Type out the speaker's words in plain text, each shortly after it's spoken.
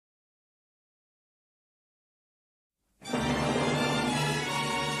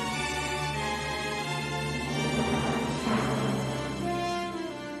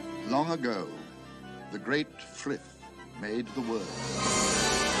Long ago, the great Frith made the world.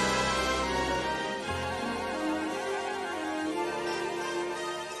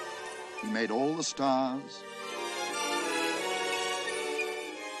 He made all the stars,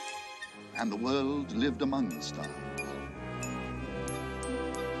 and the world lived among the stars.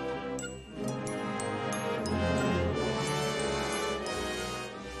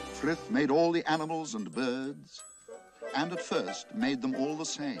 Frith made all the animals and birds, and at first made them all the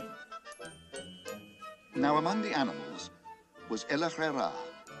same. Now among the animals was Elachera,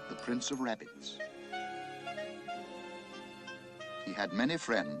 the Prince of Rabbits. He had many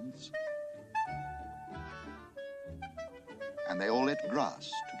friends, and they all ate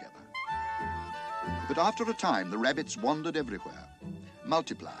grass together. But after a time, the rabbits wandered everywhere,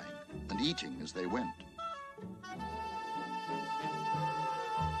 multiplying and eating as they went.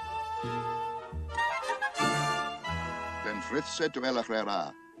 Then Frith said to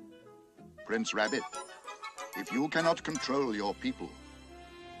Elachera, "Prince Rabbit, if you cannot control your people,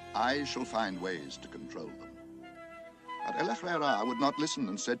 I shall find ways to control them." But Elachera would not listen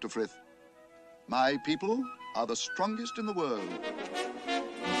and said to Frith, "My people are the strongest in the world."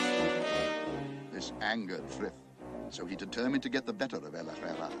 This angered Frith, so he determined to get the better of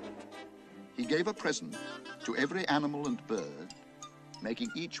Elachera. He gave a present to every animal and bird,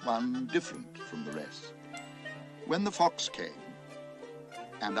 making each one different from the rest. When the fox came,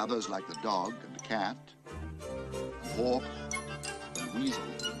 and others like the dog and cat, and hawk and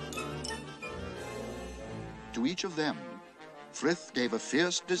weasel, to each of them, Frith gave a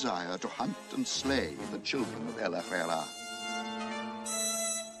fierce desire to hunt and slay the children of Elachera.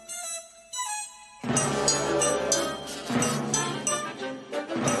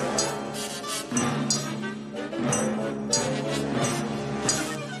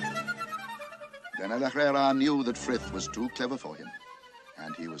 Then Elachera knew that Frith was too clever for him,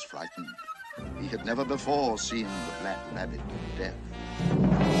 and he was frightened. He had never before seen the black rabbit of death.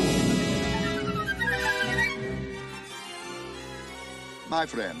 "My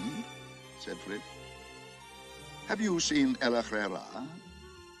friend," said Frith, "have you seen Elachera?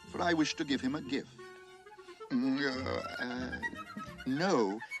 For I wish to give him a gift."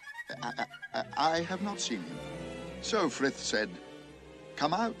 "No, I have not seen him." So Frith said,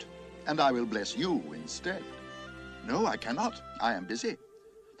 "Come out, and I will bless you instead." "No, I cannot. I am busy.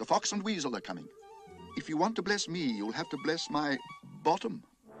 The fox and weasel are coming. If you want to bless me, you'll have to bless my bottom."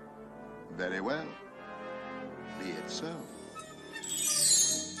 "Very well. Be it so."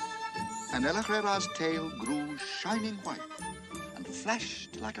 And Elachera's tail grew shining white and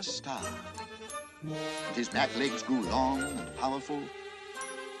flashed like a star. And his back legs grew long and powerful.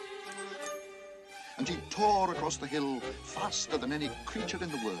 And he tore across the hill faster than any creature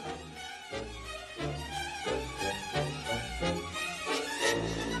in the world.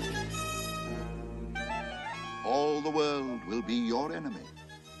 All the world will be your enemy,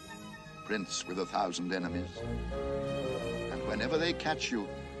 Prince with 1,000 enemies. And whenever they catch you,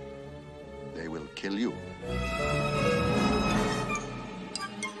 they will kill you.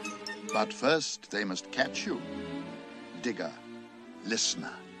 But first they must catch you, digger,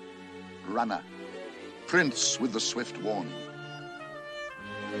 listener, runner, prince with the swift warning.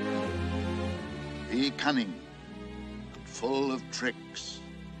 Be cunning, full of tricks,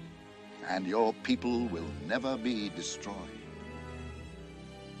 and your people will never be destroyed.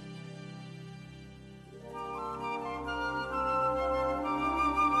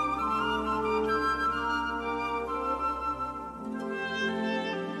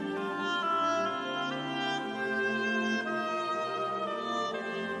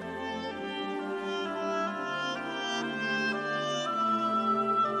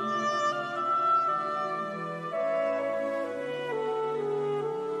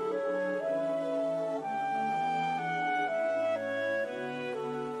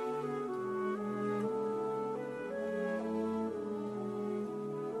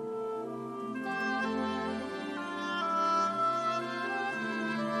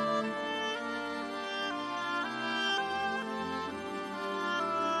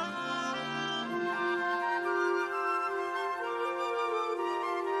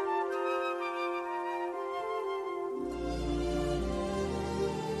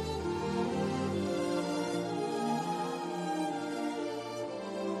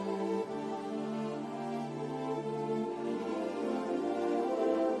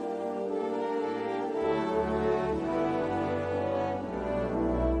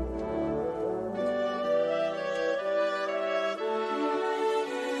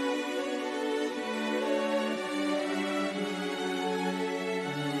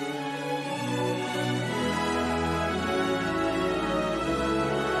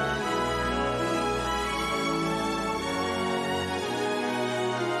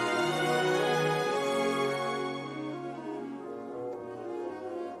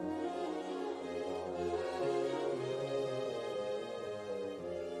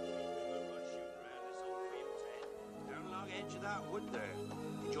 edge of that wood there.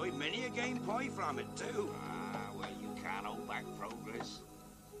 Enjoyed many a game pie from it, too. Ah, well, you can't hold back progress.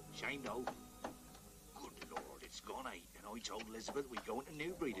 Shame, though. Good Lord, it's gone 8, and I told Elizabeth we'd go into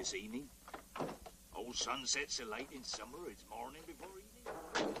Newbury this evening. Old sun sets so late in summer, it's morning before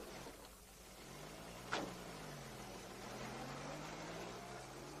evening.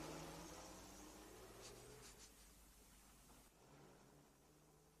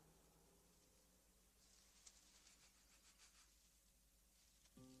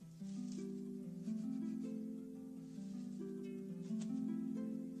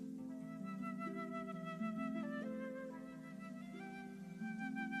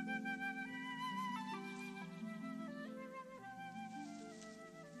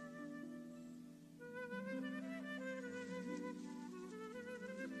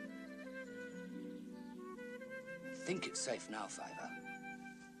 I think it's safe now, Fiver.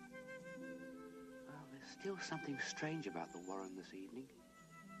 Well, there's still something strange about the Warren this evening.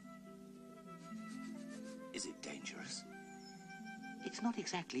 Is it dangerous? It's not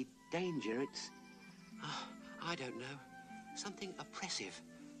exactly danger, it's... Oh, I don't know. Something oppressive.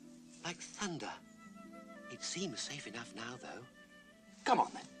 Like thunder. It seems safe enough now, though. Come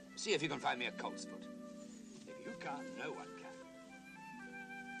on, then. See if you can find me a colt's foot. If you can't, no one can.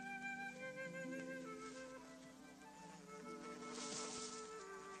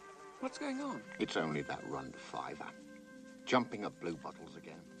 What's going on? It's only that run Fiver. Jumping up blue bottles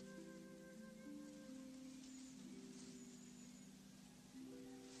again.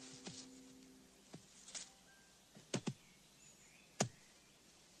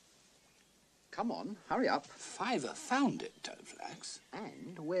 Come on, hurry up. Fiver found it, Toadflax.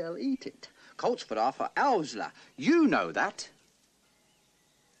 And we'll eat it. Colt's foot are for Owsla. You know that.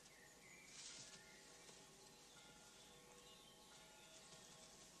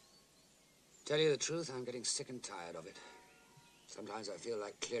 Tell you the truth, I'm getting sick and tired of it. Sometimes I feel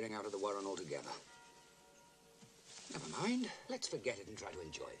like clearing out of the Warren altogether. Never mind. Let's forget it and try to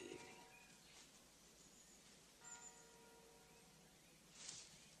enjoy the evening.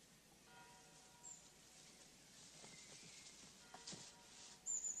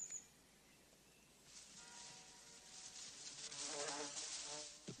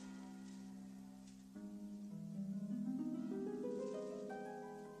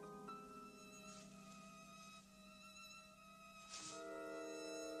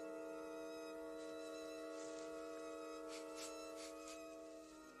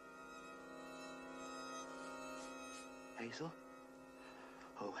 Hazel?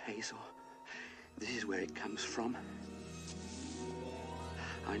 Oh, Hazel. This is where it comes from.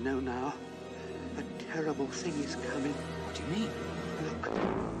 I know now. A terrible thing is coming. What do you mean? Look.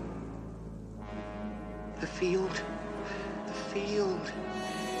 The field. The field.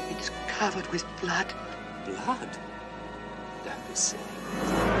 It's covered with blood. Blood? Don't be silly.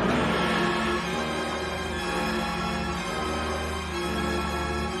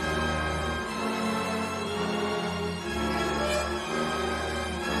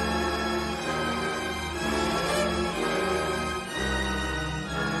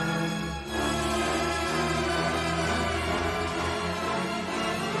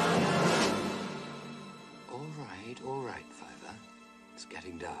 All right, Fiver. It's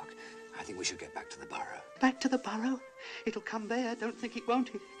getting dark. I think we should get back to the burrow. Back to the burrow? It'll come there. Don't think it won't.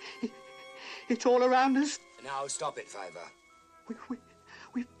 It's all around us. Now, stop it, Fiver.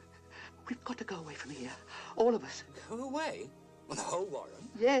 We've got to go away from here. All of us. Go away? Well, the whole Warren?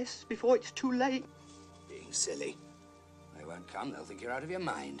 Yes, before it's too late. Being silly. They won't come. They'll think you're out of your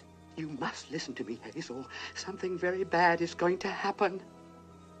mind. You must listen to me, Hazel. Something very bad is going to happen.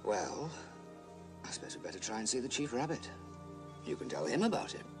 Well, I suppose we'd better try and see the Chief Rabbit. You can tell him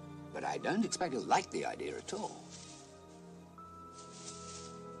about it, but I don't expect he'll like the idea at all.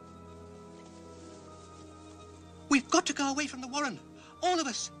 We've got to go away from the Warren. All of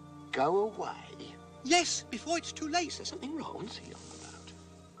us. Go away? Yes, before it's too late. Is there something wrong? What's he on about?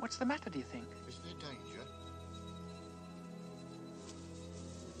 What's the matter, do you think? Is there danger?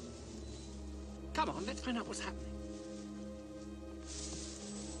 Come on, let's find out what's happening.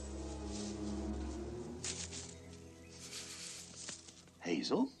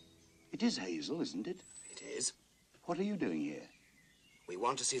 Hazel? It is Hazel, isn't it? It is. What are you doing here? We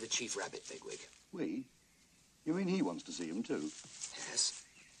want to see the Chief Rabbit, Bigwig. We? You mean he wants to see him too? Yes.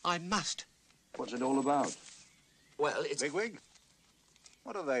 I must. What's it all about? Well, it's... Bigwig?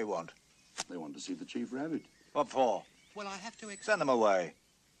 What do they want? They want to see the Chief Rabbit. What for? Well, I have to... Send them away.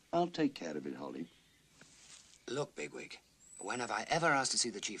 I'll take care of it, Holly. Look, Bigwig, when have I ever asked to see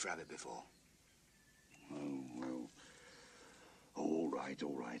the Chief Rabbit before? Oh, well... All right,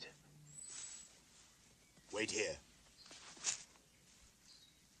 all right. Wait here.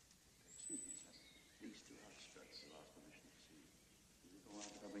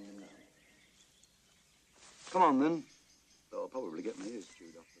 Come on, then. They'll probably get my ears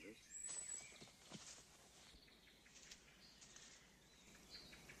chewed up for this.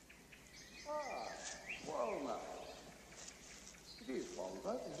 Walnut. It is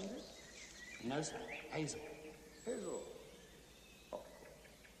walnut, isn't it? No, sir. Hazel. Hazel. Of course.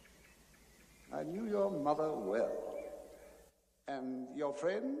 I knew your mother well. And your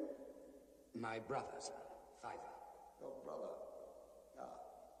friend? My brother, sir. Fiver. Your brother. Ah.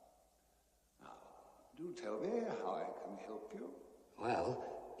 Now, do tell me how I can help you. Well,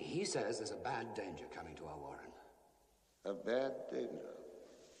 he says there's a bad danger coming to our warren. A bad danger.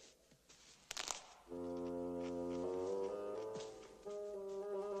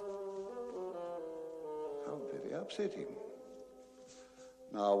 How very upsetting.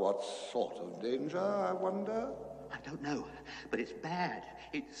 Now, what sort of danger, I wonder? I don't know, but it's bad.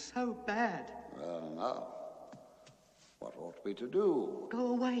 It's so bad. Well, now, what ought we to do? Go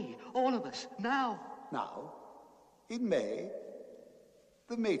away, all of us, now. Now, in May,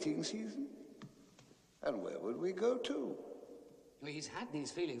 the mating season? And where would we go to? Well, he's had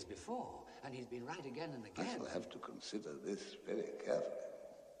these feelings before, and he's been right again and I again. shall have to consider this very carefully.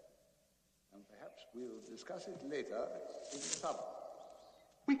 And perhaps we'll discuss it later in the summer.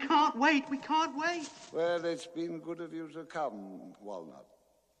 We can't wait, we can't wait. Well, it's been good of you to come, Walnut.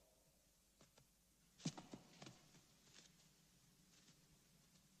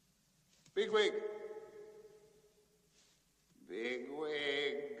 Bigwig.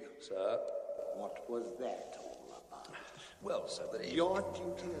 Bigwig. Sir? What was that all about? Well, sir, that he... Your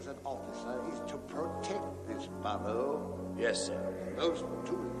duty as an officer is to protect this Barrow. Yes, sir. Those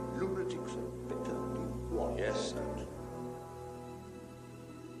two lunatics had better be watched. Yes, sir.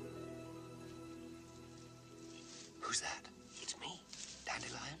 Who's that? It's me.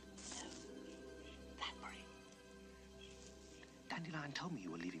 Dandelion? No. Blackberry. Dandelion told me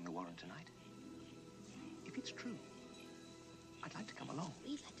you were leaving the warren tonight. If it's true, I'd like to come along.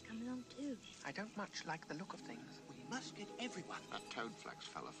 We'd like to come along too. I don't much like the look of things. We must get everyone. That toadflax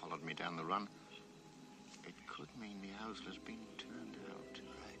fella followed me down the run. It could mean the Owsler's been turned out.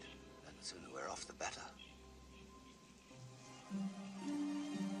 Right. And the sooner we're off, the better.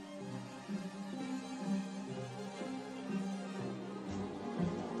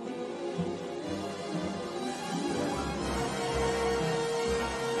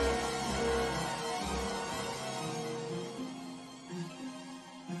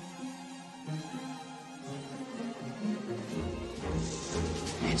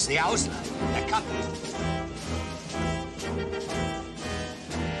 It's the Owsler. They're coming.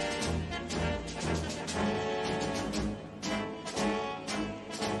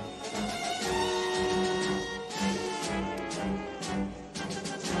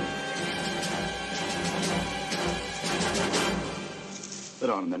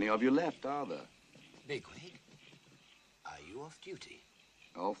 There aren't many of you left, are there? Bigwig, are you off duty?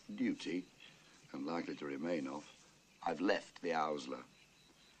 Off duty, and likely to remain off. I've left the Owsler.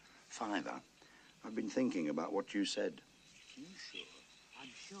 Fiver, I've been thinking about what you said. You sure? I'm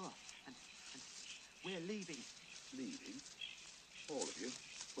sure. And we're leaving. Leaving? All of you?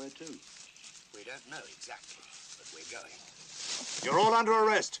 Where to? We don't know exactly, but we're going. You're all under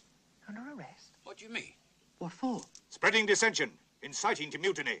arrest. Under arrest? What do you mean? What for? Spreading dissension. Inciting to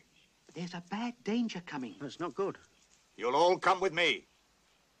mutiny. There's a bad danger coming. That's not good. You'll all come with me.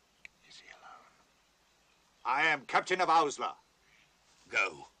 Is he alone? I am Captain of Owsler.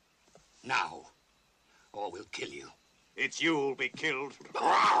 Go. Now. Or we'll kill you. It's you who'll be killed.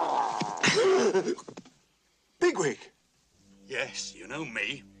 Bigwig. Yes, you know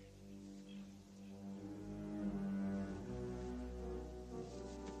me.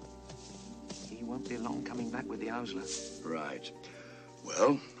 He won't be long coming back with the Owsler. Right.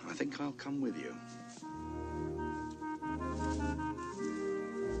 Well, I think I'll come with you.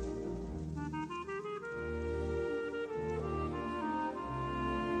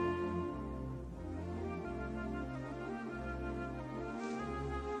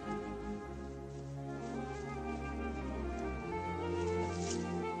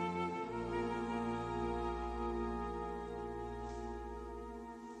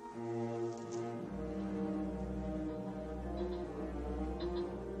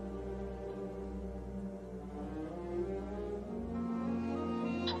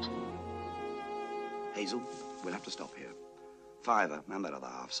 Hazel, we'll have to stop here. Fiver and that other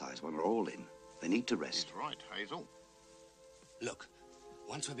half-size one are all in. They need to rest. He's right, Hazel. Look,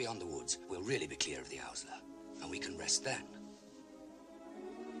 once we're beyond the woods, we'll really be clear of the Owsler. And we can rest then.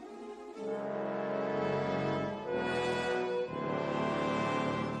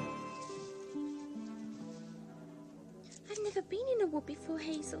 I've never been in a wood before,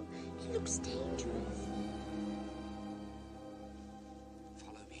 Hazel. It looks dangerous.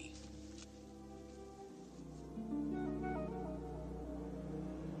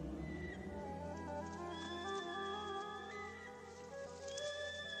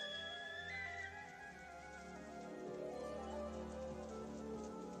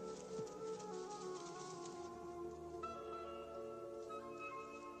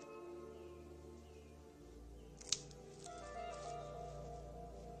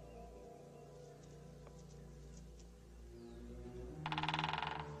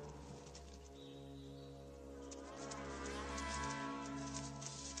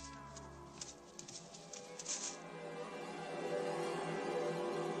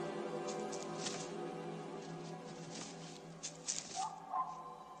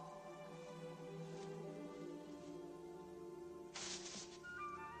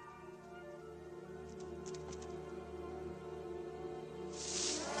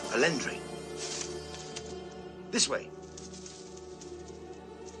 Lendry. This way.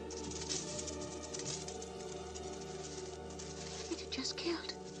 It had just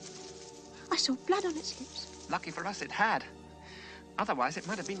killed. I saw blood on its lips. Lucky for us it had. Otherwise it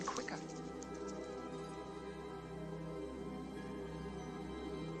might have been quicker.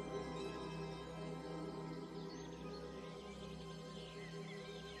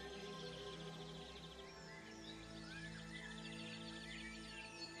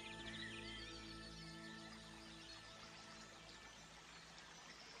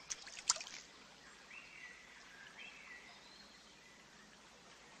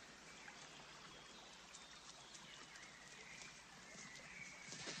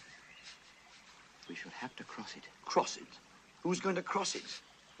 We shall have to cross it. Cross it? Who's going to cross it?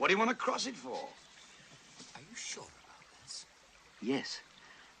 What do you want to cross it for? Are you sure about this? Yes,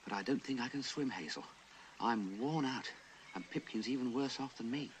 but I don't think I can swim, Hazel. I'm worn out, and Pipkin's even worse off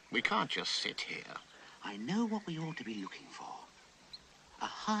than me. We can't just sit here. I know what we ought to be looking for. A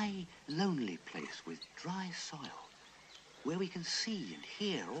high, lonely place with dry soil, where we can see and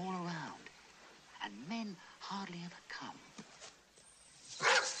hear all around, and men hardly ever come.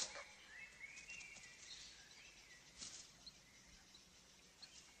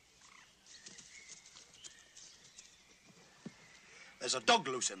 There's a dog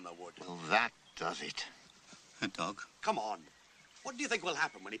loose in the wood. Well, that does it. A dog? Come on. What do you think will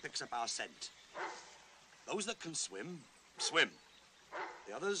happen when he picks up our scent? Those that can swim, swim.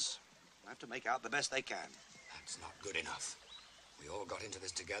 The others have to make out the best they can. That's not good enough. We all got into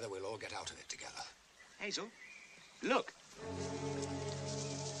this together. We'll all get out of it together. Hazel, look.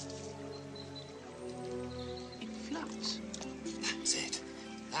 It floats. That's it.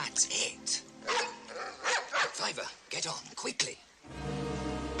 That's it. Fiver, get on, quickly.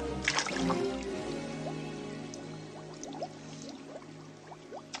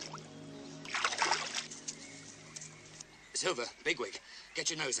 Silver, Bigwig, get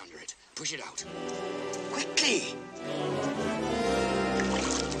your nose under it. Push it out. Quickly!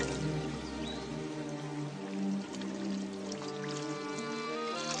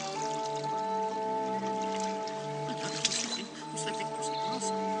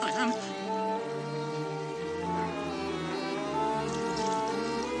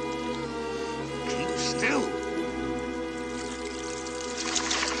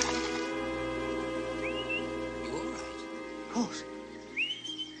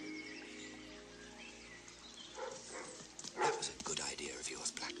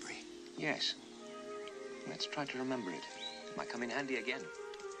 Yes. Let's try to remember it. Might come in handy again.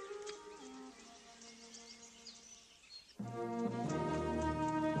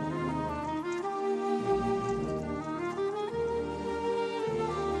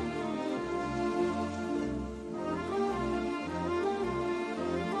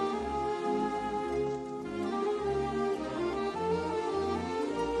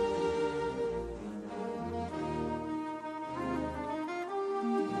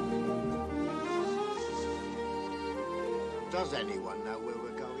 Does anyone know where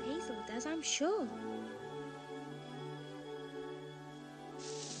we're going? Hazel does, I'm sure.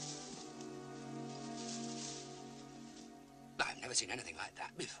 I've never seen anything like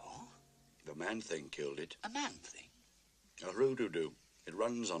that before. The man thing killed it. A man thing? A hoodoo-doo. It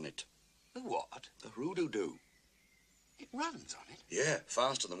runs on it. The what? The hoodoo-doo. It runs on it? Yeah,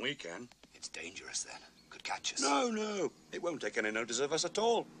 faster than we can. It's dangerous then. Could catch us. No. It won't take any notice of us at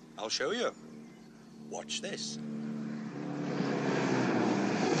all. I'll show you. Watch this.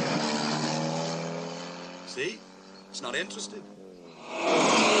 See? It's not interested.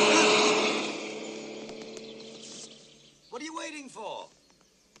 What are you waiting for?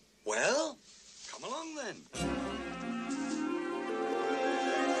 Well, come along then.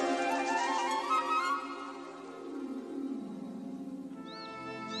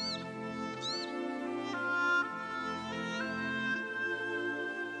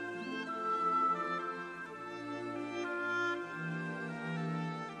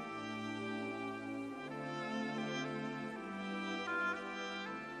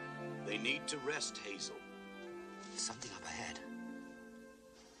 They need to rest, Hazel. Something up ahead.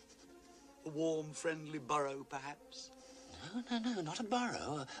 A warm, friendly burrow, perhaps? No, not a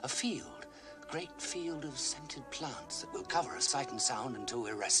burrow. A field. A great field of scented plants that will cover us sight and sound until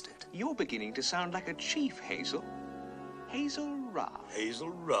we're rested. You're beginning to sound like a chief, Hazel. Hazel Ra. Hazel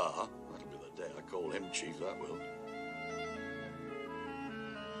Ra? That'll be the day I call him chief, that will.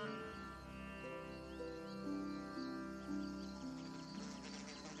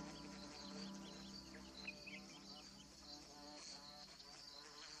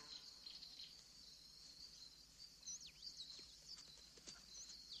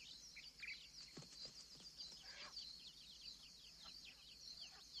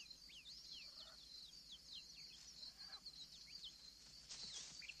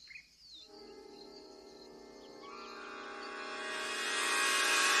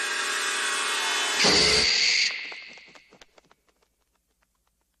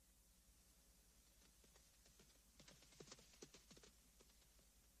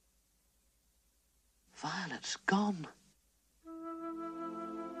 Violet's gone.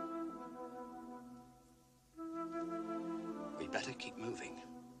 We better keep moving.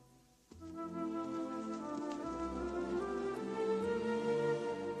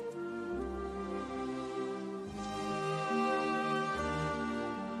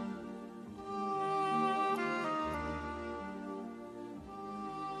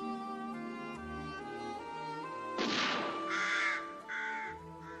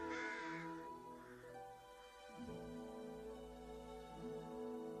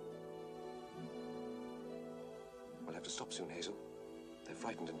 We'll have to stop soon, Hazel. They're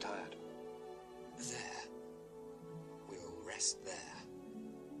frightened and tired. There. We'll rest there.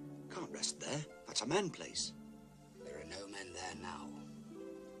 Can't rest there. That's a man place. There are no men there now.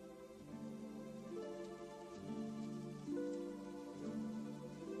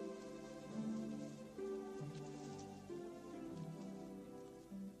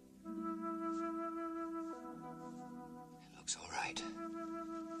 It looks all right.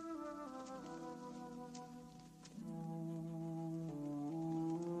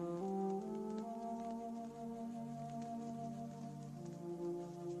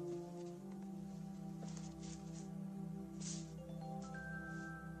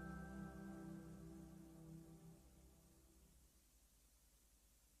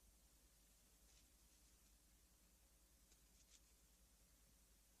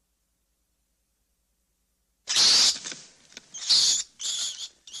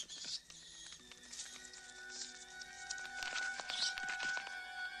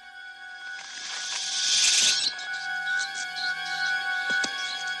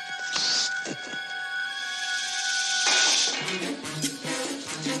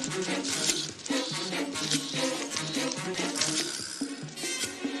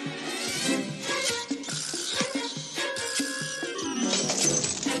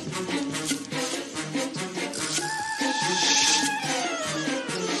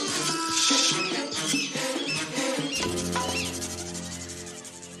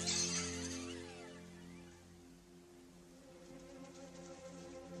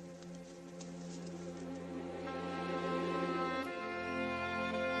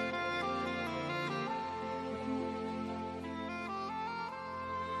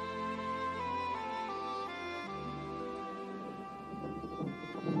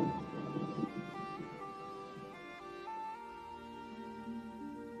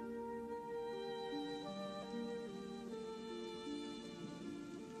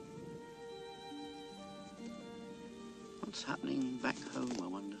 What's happening back home, I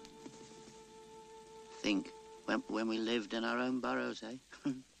wonder? Think, when we lived in our own burrows,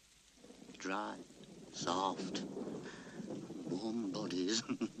 eh? Dry, soft, warm bodies.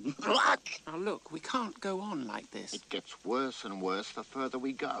 Now look, we can't go on like this. It gets worse and worse the further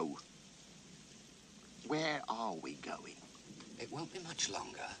we go. Where are we going? It won't be much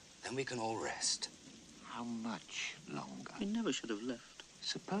longer. Then we can all rest. How much longer? We never should have left.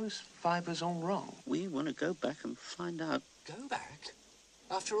 Suppose Fiver's all wrong. We want to go back and find out. Go back?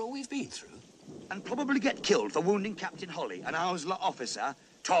 After all we've been through? And probably get killed for wounding Captain Holly, an Owsla officer.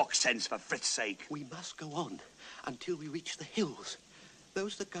 Talk sense, for Frith's sake. We must go on until we reach the hills.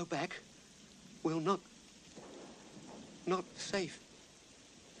 Those that go back will not safe.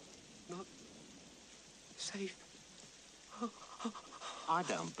 Not safe. I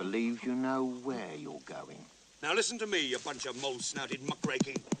don't believe you know where you're going. Now listen to me, you bunch of mole-snouted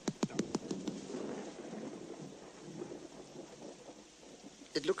muckraking.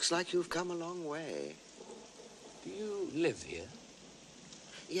 It looks like you've come a long way. Do you live here?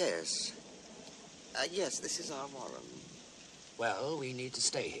 Yes. Yes, this is our warren. Well, we need to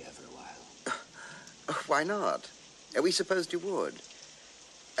stay here for a while. Why not? We supposed you would.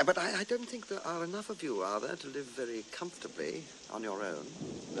 But I don't think there are enough of you, are there, to live very comfortably on your own?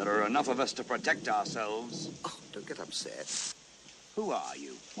 There are enough of us to protect ourselves. Oh, don't get upset. Who are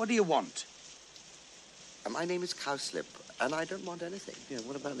you? What do you want? My name is Cowslip, and I don't want anything. Yeah,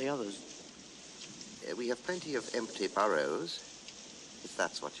 what about the others? We have plenty of empty burrows, if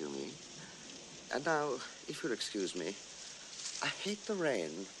that's what you mean. And now, if you'll excuse me, I hate the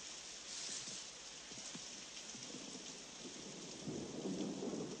rain.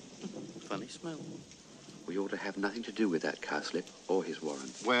 Funny smell. We ought to have nothing to do with that cowslip or his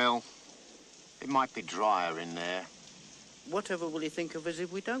warren. Well, it might be drier in there. Whatever will he think of us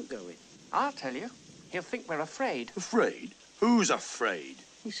if we don't go in? I'll tell you. He'll think we're afraid. Afraid? Who's afraid?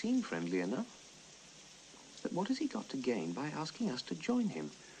 He seemed friendly enough. But what has he got to gain by asking us to join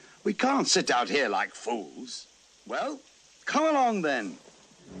him? We can't sit out here like fools. Well, come along then.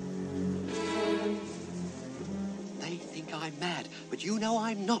 They think I'm mad, but you know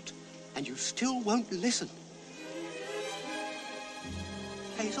I'm not. And you still won't listen.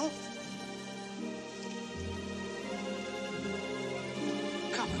 Hazel?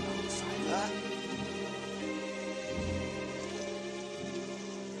 Come along, Fiver.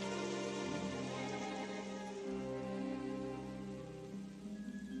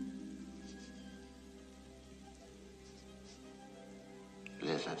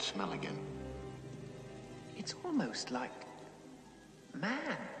 There's that smell again. It's almost like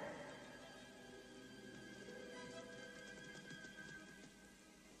man.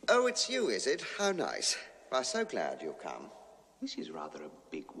 Oh, it's you, is it? How nice. I'm so glad you've come. This is rather a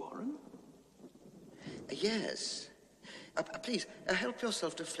big warren. Yes. Please, help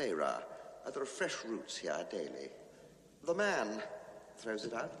yourself to flera. There are fresh roots here daily. The man throws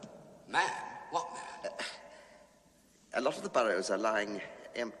it out. Man? What man? A lot of the burrows are lying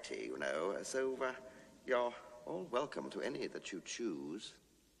empty, you know, so you're all welcome to any that you choose.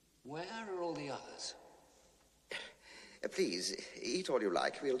 Where are all the others? Please, eat all you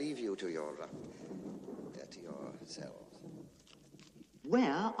like. We'll leave you to yourselves.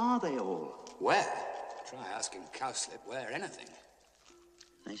 Where are they all? Where? Try asking Cowslip where anything.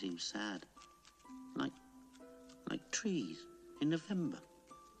 They seem sad. Like trees in November.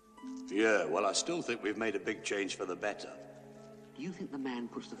 Yeah, well, I still think we've made a big change for the better. Do you think the man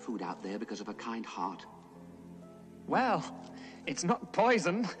puts the food out there because of a kind heart? Well, it's not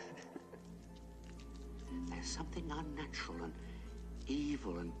poison. There's something unnatural and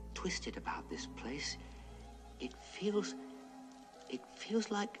evil and twisted about this place. It feels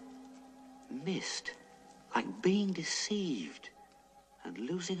like mist, like being deceived and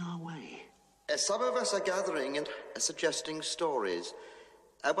losing our way. Some of us are gathering and suggesting stories.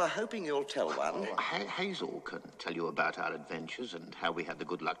 We're hoping you'll tell one. Hazel can tell you about our adventures and how we had the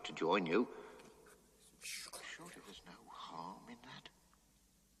good luck to join you. Surely there's no harm in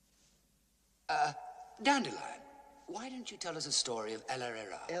that. Dandelion, why don't you tell us a story of El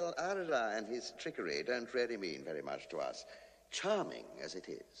Herrera? El Herrera and his trickery don't really mean very much to us, charming as it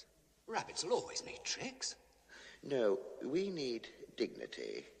is. Rabbits will always need tricks. No, we need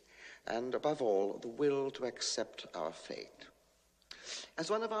dignity, and above all, the will to accept our fate.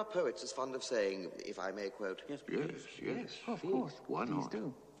 As one of our poets is fond of saying, if I may quote... Yes, yes. Of course. Why Please not?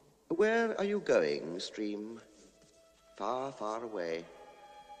 do. Where are you going, stream? Far, far away.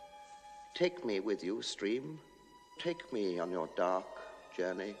 Take me with you, stream. Take me on your dark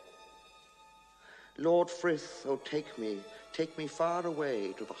journey. Lord Frith, oh, take me far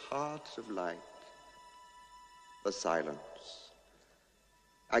away to the heart of light. The silence.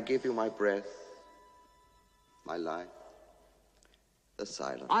 I give you my breath, my life. The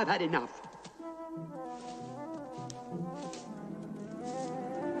silence. I've had enough.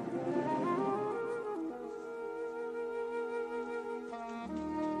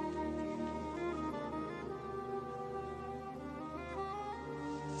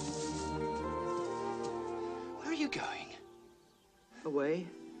 Where are you going? Away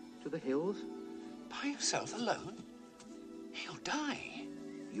to the hills. By yourself, alone? He'll die.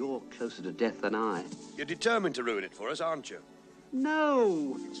 You're closer to death than I. You're determined to ruin it for us, aren't you?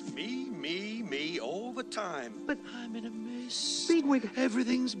 No! It's me, all the time. But I'm in a mess. Bigwig.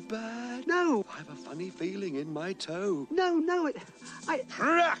 Everything's bad. No! I have a funny feeling in my toe. No,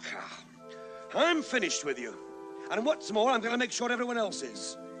 Cracker! I'm finished with you. And what's more, I'm going to make sure everyone else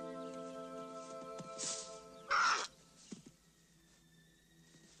is.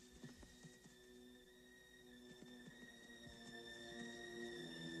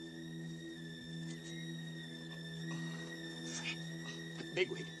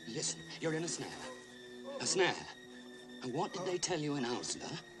 Bigwig, listen, you're in a snare. A snare. And what did they tell you in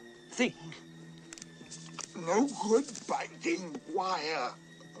Owsler? Think. No good biting wire.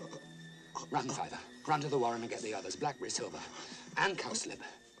 Run, Fiver. Run to the warren and get the others. Blackberry, Silver, and Cowslip.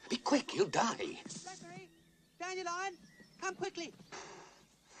 Be quick, you'll die. Blackberry, Dandelion, come quickly.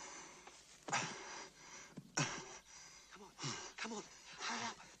 Come on, hurry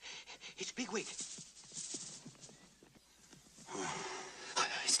up. It's Bigwig.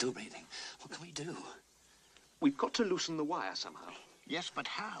 He's still breathing. What can we do? We've got to loosen the wire somehow. Yes, but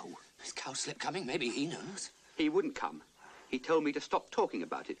how? Is Cowslip coming? Maybe he knows. He wouldn't come. He told me to stop talking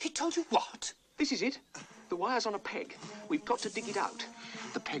about it. He told you what? This is it. The wire's on a peg. We've got to dig it out.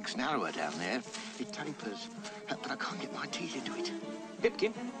 The peg's narrower down there. It tapers, but I can't get my teeth into it.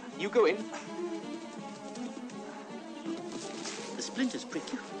 Pipkin, you go in. The splinters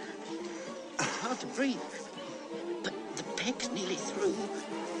prick you. It's hard to breathe. But the peg's nearly through.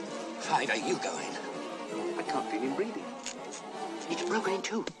 Fiver, you go in. I can't feel him breathing. It's broken in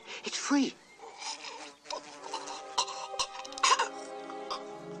two. It's free.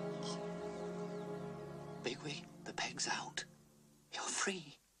 Bigwig, the peg's out. You're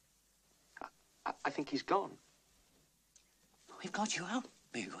free. I think he's gone. We've got you out,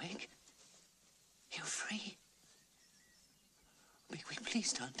 Bigwig. You're free. Bigwig,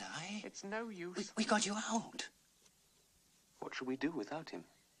 please don't die. It's no use. We got you out. What shall we do without him?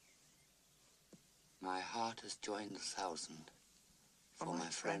 My heart has joined the 1,000. For my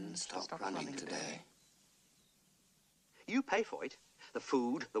friends stopped running today. You pay for it. The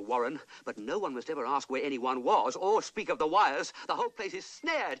food, the warren, but no one must ever ask where anyone was or speak of the wires. The whole place is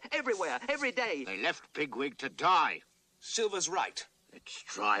snared everywhere, every day. They left Bigwig to die. Silver's right. Let's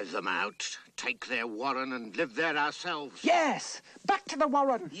drive them out, take their warren and live there ourselves. Yes! Back to the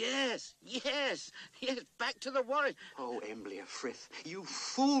warren! Yes, back to the warren. Oh, Embley of Frith, you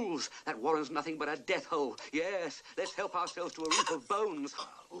fools! That warren's nothing but a death hole. Yes, let's help ourselves to a roof of bones.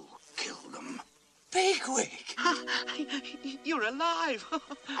 Oh, kill them. Bigwig! You're alive!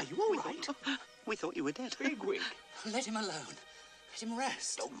 Are you all right? We thought you were dead. Bigwig! Let him alone. Let him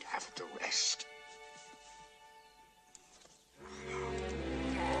rest. Don't have to rest.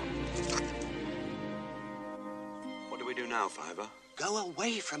 What do we do now, Fiver? Go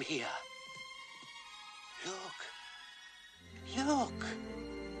away from here. Look. Look.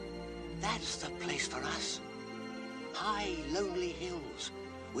 That's the place for us. High, lonely hills,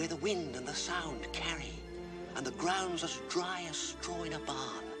 where the wind and the sound carry, and the ground's as dry as straw in a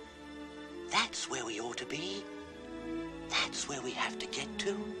barn. That's where we ought to be. That's where we have to get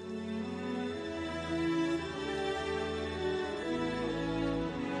to.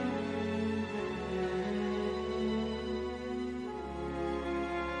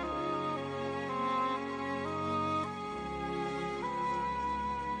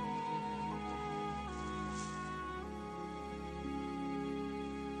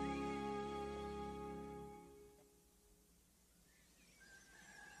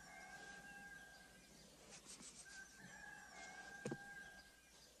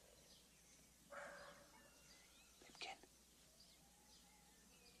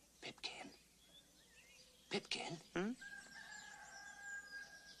 Pipkin? Hmm?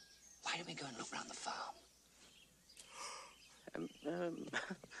 Why don't we go and look round the farm?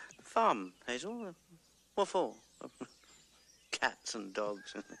 Farm, Hazel? What for? Cats and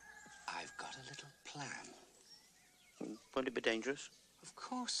dogs. I've got a little plan. Won't it be dangerous? Of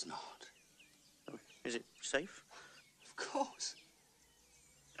course not. Is it safe? Of course.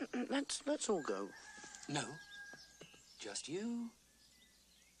 Let's all go. No. Just you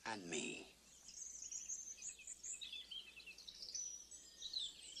and me.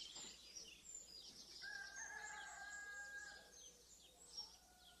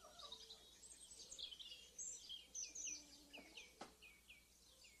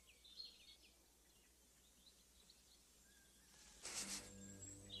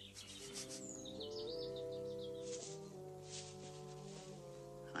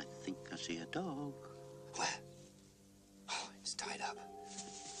 I think I see a dog. Where? Oh, it's tied up.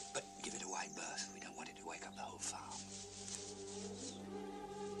 But give it a wide berth. We don't want it to wake up the whole farm.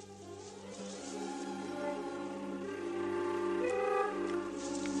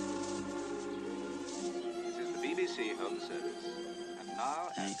 This is the BBC Home Service. And now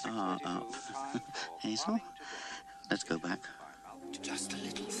They are up. Hazel, let's go back. Just a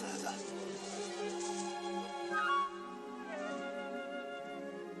little further.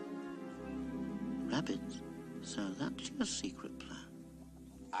 Rabbits? So that's your secret plan?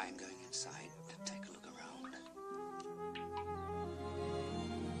 I'm going inside to take a look around.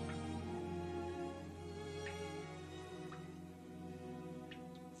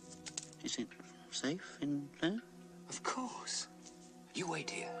 Is it safe in there? Of course. You wait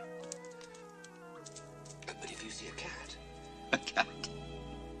here. But if you see a cat... A cat?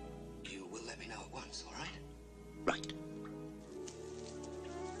 You will let me know at once, all right? Right.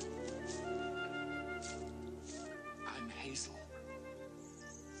 I'm Hazel.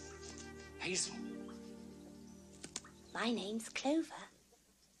 Hazel. My name's Clover.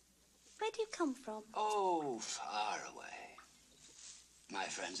 Where do you come from? Oh, far away. My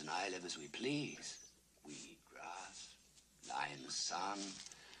friends and I live as we please. We eat grass, lie in the sun.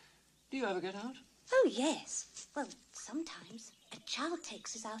 Do you ever get out? Oh, yes. Well, sometimes. A child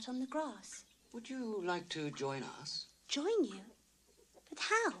takes us out on the grass. Would you like to join us? Join you? But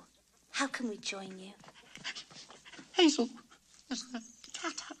how? How can we join you? Hazel, there's a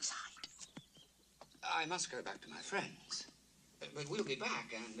cat outside. I must go back to my friends. But we'll be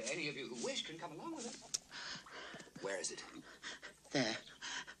back, and any of you who wish can come along with us. Where is it? There.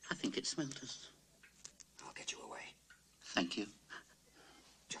 I think it smelled us. I'll get you away. Thank you.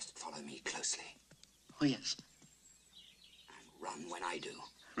 Just follow me closely. Oh, yes. And run when I do.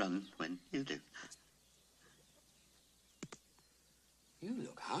 Run when you do. You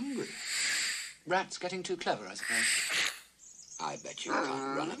look hungry. Rats getting too clever, I suppose. I bet you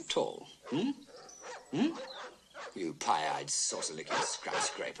can't run at all. You pie-eyed, saucer-licking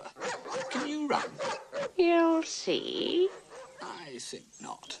scrap-scraper. Can you run? You'll see. I think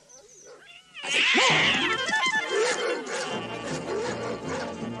not.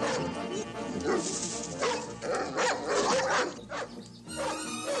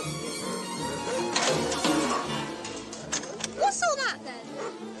 What's all that then?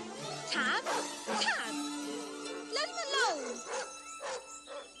 Tab? Tab? Let him alone.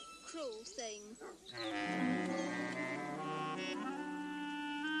 Cruel thing.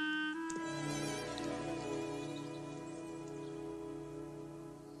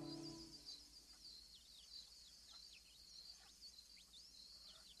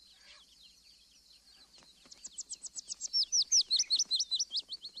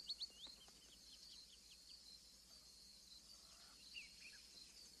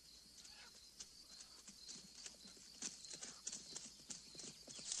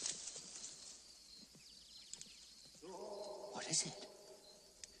 What is it?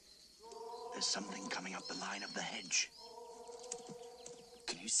 There's something coming up the line of the hedge.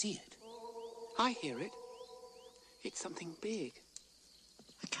 Can you see it? I hear it. It's something big.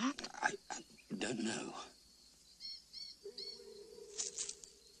 I can't. I don't know.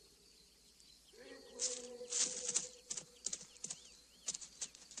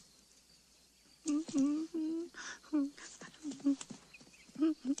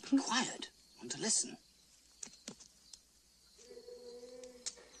 Be quiet. I want to listen.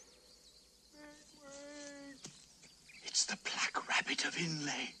 It's the Black Rabbit of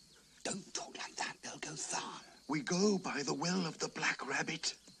Inlay. Don't talk like that. They'll go Tharn. We go by the will of the Black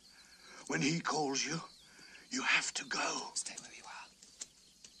Rabbit. When he calls you, you have to go. Stay where you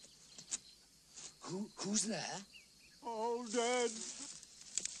are. Who's there? All dead.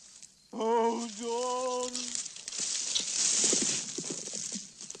 Oh, Dawn.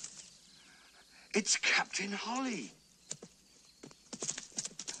 It's Captain Holly.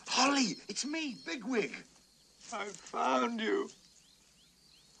 Holly, it's me, Bigwig. I found you.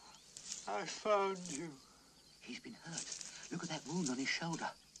 I found you. He's been hurt. Look at that wound on his shoulder.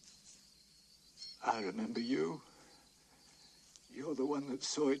 I remember you. You're the one that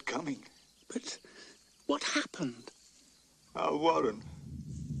saw it coming. But what happened? Our warren.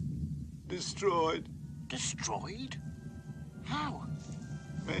 Destroyed. Destroyed? How?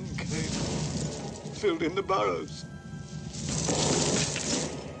 Men came, filled in the burrows.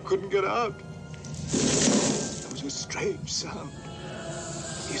 Couldn't get out. There was a strange sound.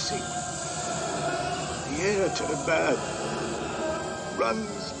 You see, the air turned bad.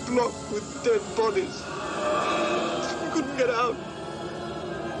 Runs blocked with dead bodies. We couldn't get out.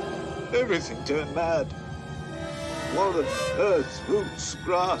 Everything turned mad. Warren, earth, roots,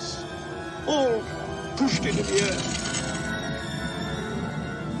 grass, all pushed into the air.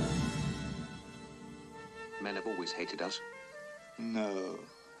 Men have always hated us. No.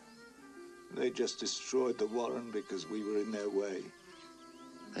 They just destroyed the warren because we were in their way.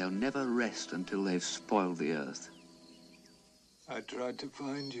 They'll never rest until they've spoiled the earth. I tried to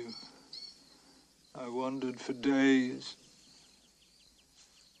find you. I wandered for days.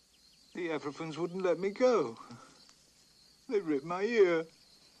 The Africans wouldn't let me go. They ripped my ear.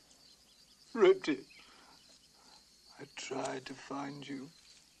 Ripped it. I tried to find you.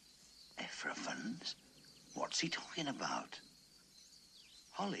 Ephraphans? What's he talking about?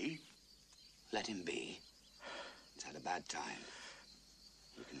 Holly? Let him be. He's had a bad time.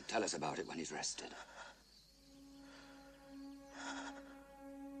 He can tell us about it when he's rested.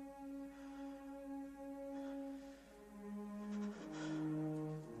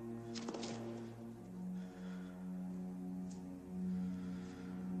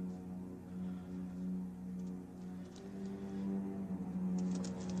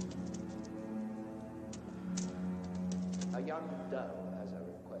 A young doe has a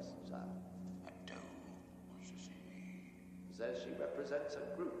request, sir. A doe? Says she represents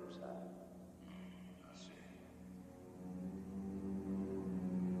a group, sir. I see.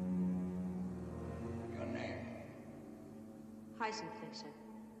 Your name? Heisenfeld, sir.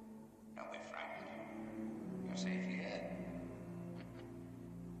 Don't be frightened. You're safe here.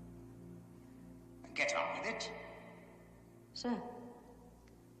 And get on with it. Sir,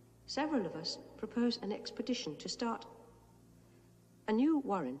 several of us propose an expedition to start a new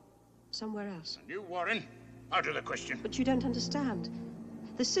warren somewhere else. A new warren? Out of the question. But you don't understand.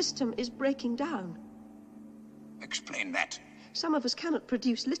 The system is breaking down. Explain that. Some of us cannot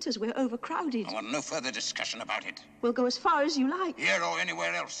produce litters. We're overcrowded. I want no further discussion about it. We'll go as far as you like. Here or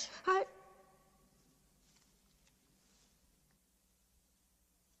anywhere else.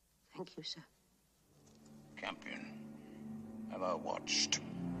 Thank you, sir. Campion, have I watched?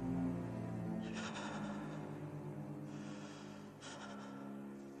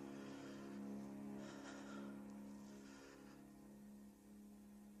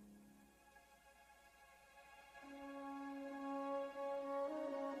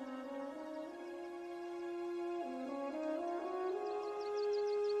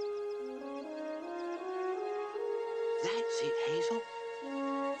 That's it, Hazel.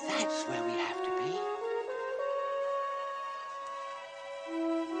 That's where we have to be.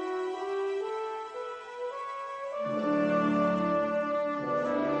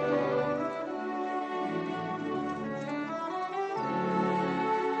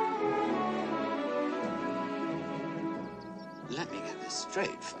 Let me get this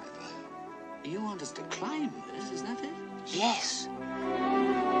straight, Fiver. You want us to climb this, is that it? Yes.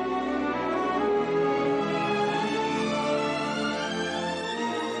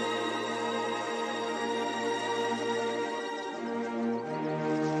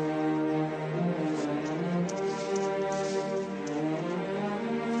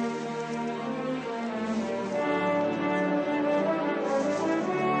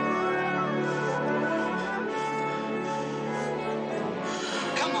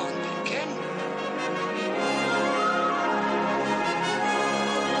 Come on, Pumpkin.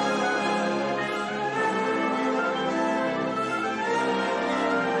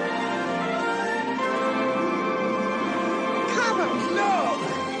 Come and look!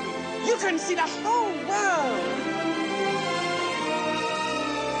 You can see the whole world!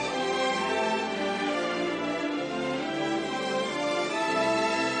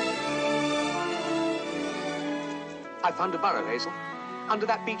 I found a burrow, Hazel, under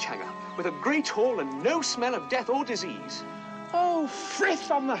that beach hanger, with a great hole and no smell of death or disease. Oh,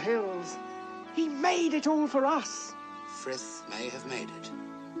 Frith on the hills. He made it all for us. Frith may have made it,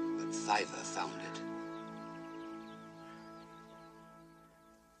 but Fiver found it.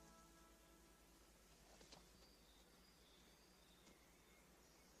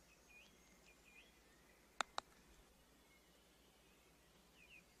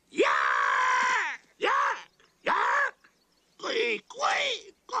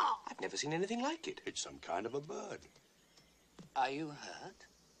 I've never seen anything like it. It's some kind of a bird. Are you hurt?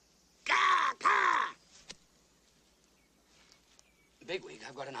 Bigwig,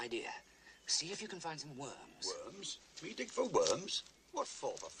 I've got an idea. See if you can find some worms. Worms? We dig for worms? What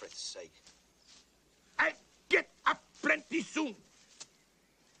for Frith's sake? I'll get up plenty soon.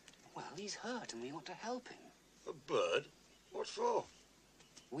 Well, he's hurt and we want to help him. A bird? What for?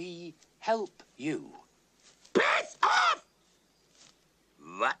 We help you. Piss off!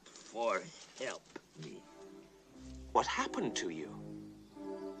 What for help me? What happened to you?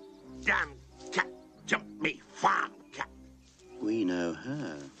 Damn cat jumped me, farm cat. We know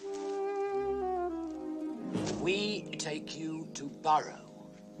her. We take you to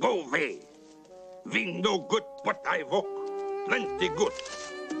Burrow. Go away. We no good what I walk. Plenty good.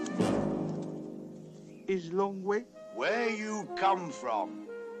 Is long way? Where you come from?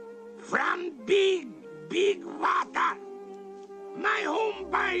 From big water. My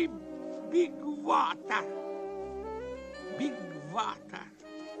home by big water. Big water.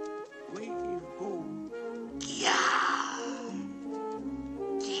 Where you go? Yeah.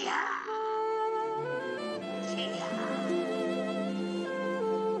 Yeah.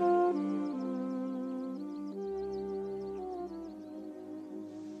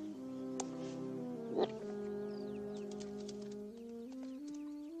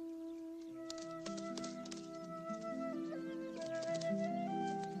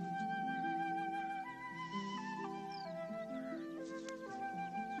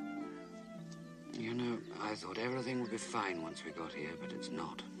 You know, I thought everything would be fine once we got here, but it's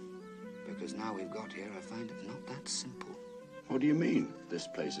not. Because now we've got here, I find it not that simple. What do you mean? This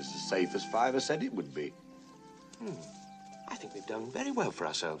place is as safe as Fiver said it would be. I think we've done very well for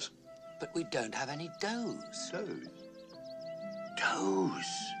ourselves. But we don't have any does. Does? Does?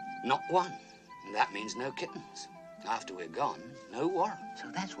 Not one. And that means no kittens. After we're gone, no warren. So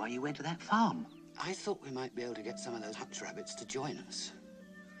that's why you went to that farm. I thought we might be able to get some of those hutch rabbits to join us.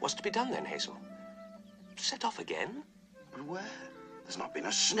 What's to be done then, Hazel? Set off again? But where? There's not been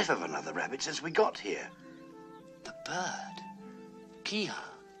a sniff of another rabbit since we got here. The bird. Kiha.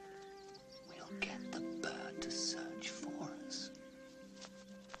 We'll get the bird to search for us.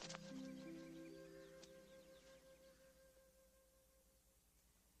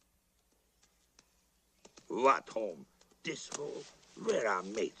 What home? This hole? Where are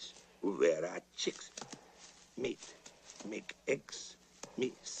mates? Where are chicks? Mate, make eggs.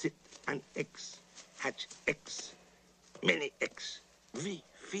 Me sit and eggs. Hatch eggs. Many eggs. We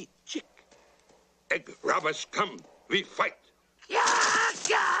feet chick. Egg robbers come, we fight.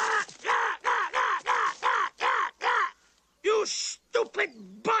 You stupid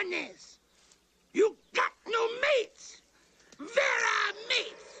bunnies! You got no mates! Where are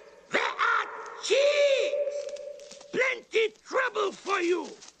mates? Where are chicks? Plenty trouble for you.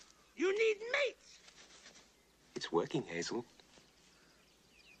 You need mates. It's working, Hazel.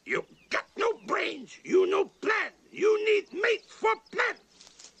 You got no brains. You no plan. You need mates for plan.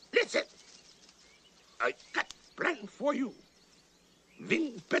 Listen. I got plan for you.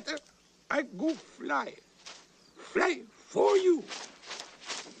 Wing better, I go fly. Fly for you.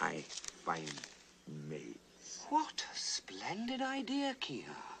 I find mates. What a splendid idea,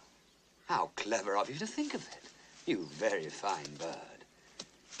 Kia. How clever of you to think of it. You very fine bird.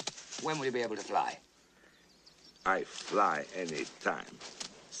 When will you be able to fly? I fly any time.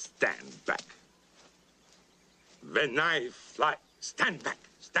 Stand back. When I fly, stand back,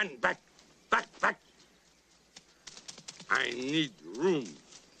 back, back. I need room.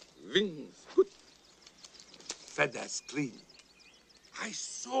 Wings good. Feathers clean. I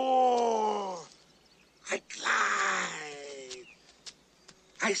soar. I glide.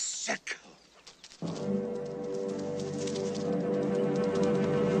 I circle.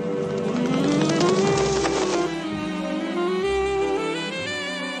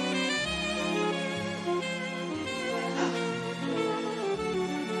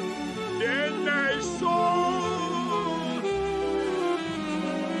 Then I soar.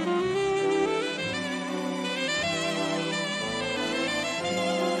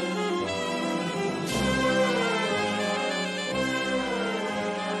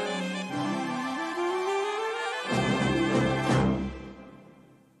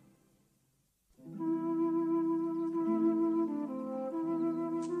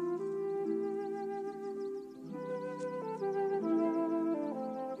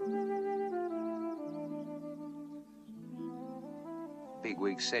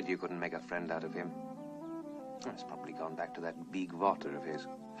 Bigwig said you couldn't make a friend out of him. It's probably gone back to that big water of his.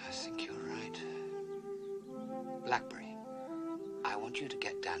 I think you're right. Blackberry, I want you to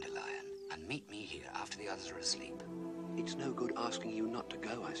get Dandelion and meet me here after the others are asleep. It's no good asking you not to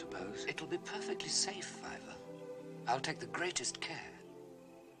go, I suppose. It'll be perfectly safe, Ivor. I'll take the greatest care.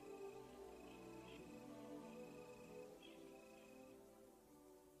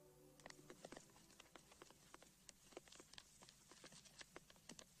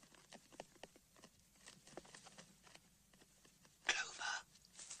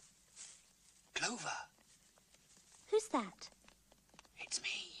 Clover. Who's that? It's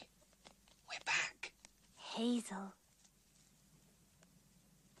me. We're back. Hazel.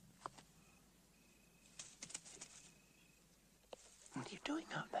 What are you doing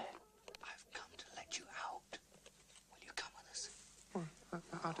out there? I've come to let you out. Will you come with us?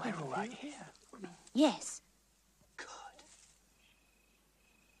 We're all right here. Yes.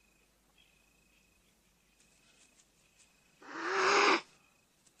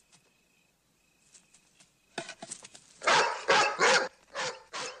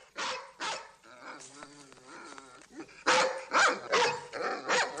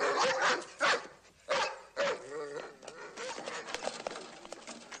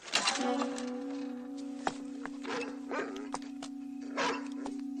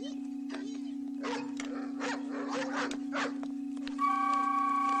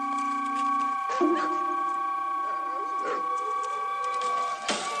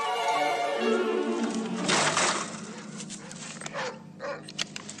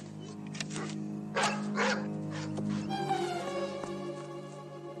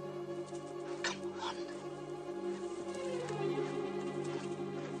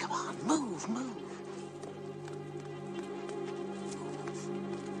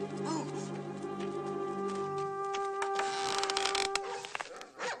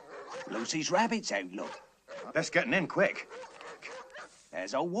 Lucy's rabbit's out, look. Let's get in quick.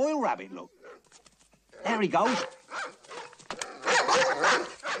 There's a wild rabbit, look. There he goes.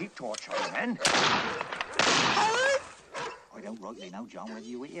 Keep torch on, men. I don't rightly know, John, whether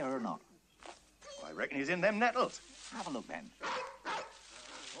you hear or not. I reckon he's in them nettles. Have a look, then.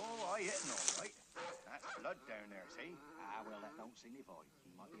 Oh, I hitting all right. That's blood down there, see? Ah, well, that don't signify.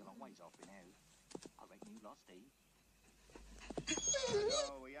 He might be a long ways off in now. I reckon you lost he.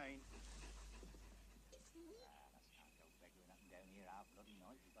 No, he ain't. Down here half bloody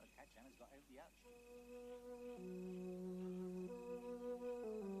night. We've got to catch him. He's got out the hatch.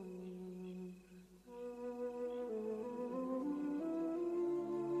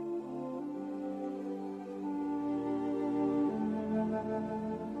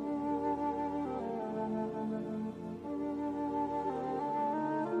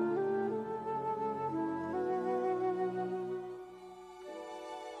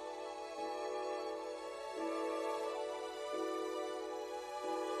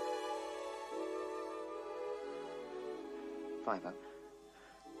 Fiver,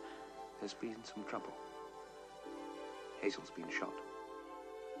 there's been some trouble. Hazel's been shot.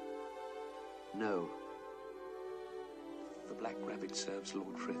 No. The Black Rabbit serves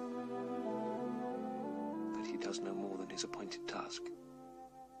Lord Frith. But he does no more than his appointed task.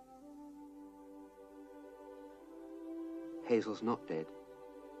 Hazel's not dead.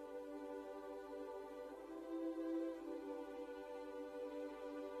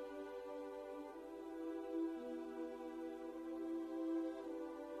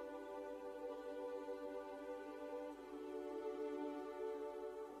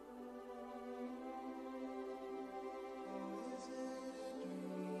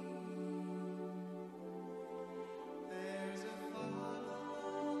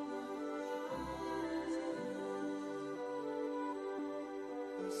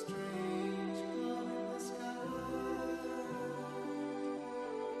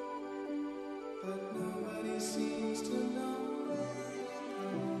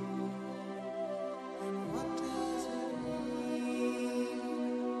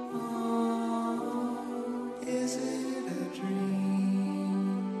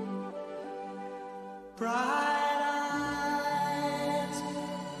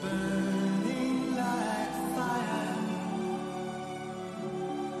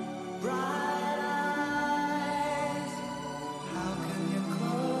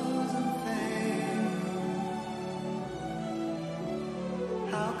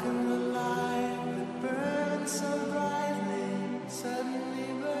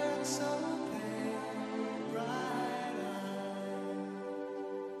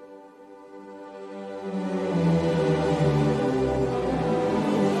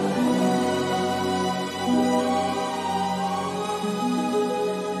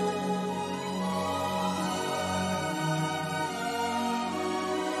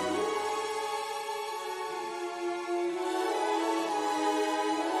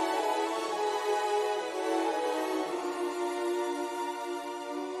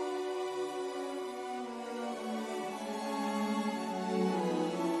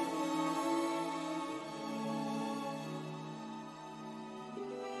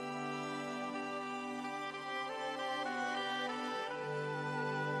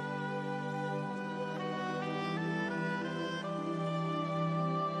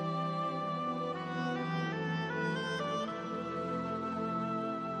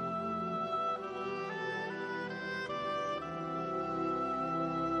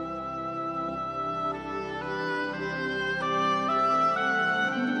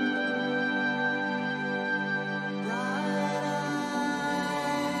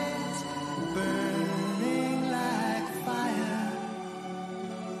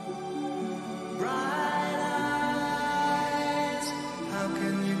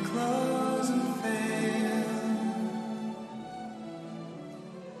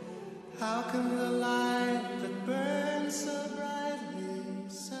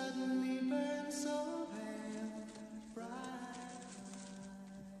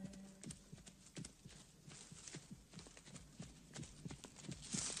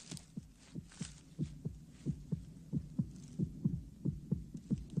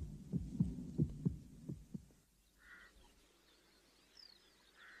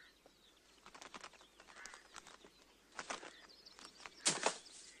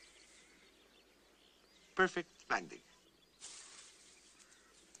 Perfect landing.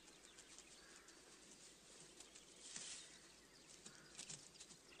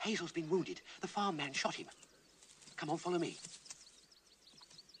 Hazel's been wounded. The farm man shot him. Come on, follow me.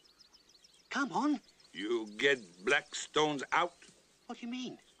 Come on. You get black stones out. What do you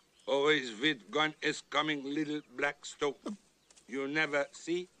mean? Always with gun is coming little black stone. You never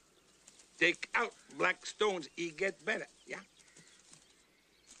see? Take out black stones, he get better, yeah?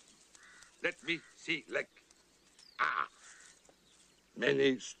 Let me see, like,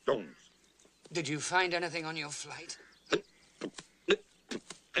 many stones. Did you find anything on your flight?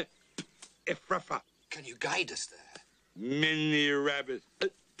 Efrafa. Can you guide us there? Many rabbits.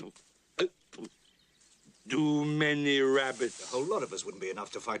 Too many rabbits. A whole lot of us wouldn't be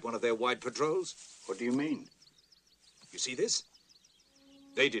enough to fight one of their wide patrols. What do you mean? You see this?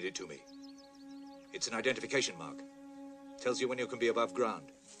 They did it to me. It's an identification mark. Tells you when you can be above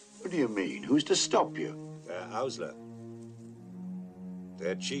ground. What do you mean? Who's to stop you? Ausler.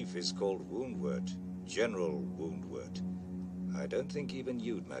 Their chief is called Woundwort, General Woundwort. I don't think even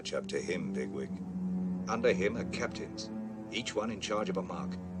you'd match up to him, Bigwig. Under him are captains, each one in charge of a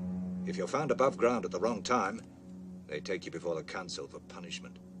mark. If you're found above ground at the wrong time, they take you before the council for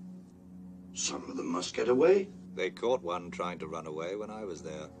punishment. Some of them must get away. They caught one trying to run away when I was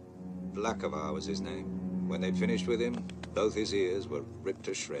there. Blackavar was his name. When they'd finished with him, both his ears were ripped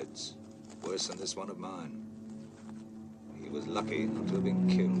to shreds. Worse than this one of mine. He was lucky not to have been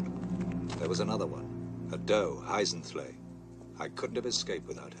killed. There was another one, a doe, Heisenflay. I couldn't have escaped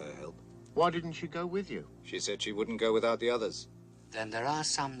without her help. Why didn't she go with you? She said she wouldn't go without the others. Then there are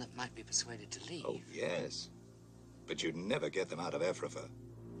some that might be persuaded to leave. Oh, yes. But you'd never get them out of Ephrafa.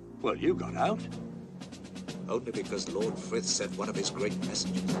 Well, you got out. Only because Lord Frith sent one of his great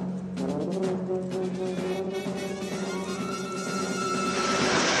messengers.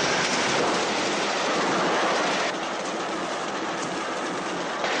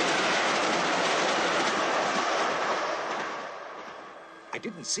 I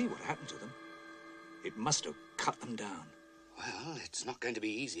didn't see what happened to them. It must have cut them down. Well, it's not going to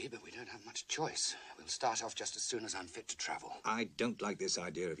be easy, but we don't have much choice. We'll start off just as soon as I'm fit to travel. I don't like this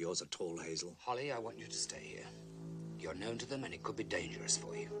idea of yours at all, Hazel. Holly, I want you to stay here. You're known to them, and it could be dangerous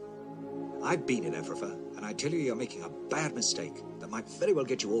for you. I've been in Ephrafa, and I tell you, you're making a bad mistake that might very well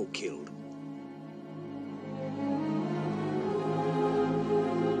get you all killed.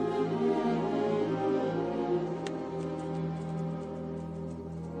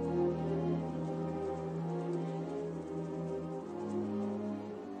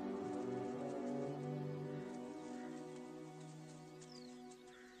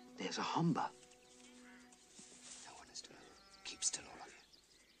 There's a humber. No one is to know. Keep still, all of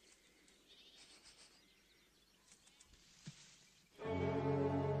you.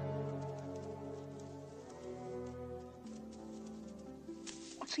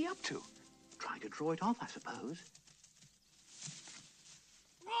 What's he up to? Trying to draw it off, I suppose.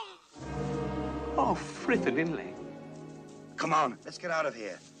 Oh, Frith and Inlay. Come on, let's get out of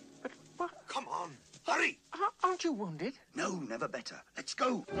here. But what? Come on, hurry! Aren't you wounded? No, never better. Let's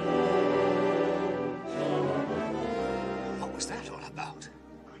go. What was that all about?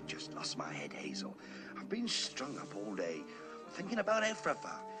 I just lost my head, Hazel. I've been strung up all day, thinking about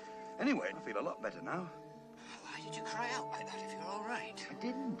Ephrafa. Anyway, I feel a lot better now. Why did you cry out like that if you're all right? I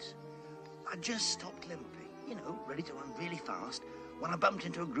didn't. I just stopped limping, you know, ready to run really fast, when I bumped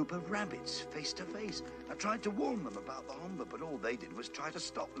into a group of rabbits, face to face. I tried to warn them about the humber, but all they did was try to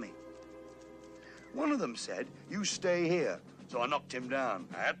stop me. One of them said, "You stay here." So I knocked him down.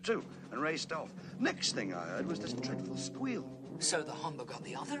 I had to, and raced off. Next thing I heard was this dreadful squeal. So the humber got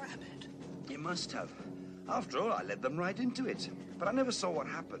the other rabbit? It must have. After all, I led them right into it. But I never saw what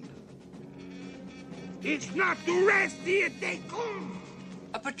happened. It's not to rest here, they come.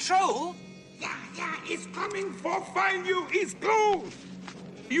 A patrol? Yeah, it's coming for find you. It's close.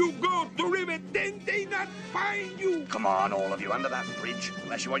 You go to river, then they not find you. Come on, all of you, under that bridge,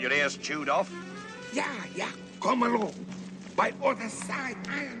 unless you want your ears chewed off. Yeah, come along. By other side,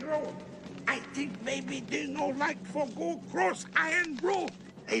 Iron Road. I think maybe they no like for go cross Iron Road.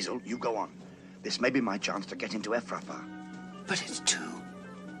 Hazel, you go on. This may be my chance to get into Ephrafa. But it's two.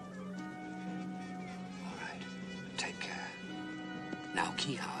 All right, take care. Now,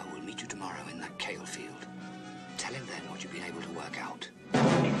 Kiha will meet you tomorrow in that kale field. Tell him then what you've been able to work out.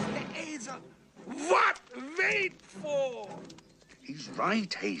 It's the Hazel. What wait for? He's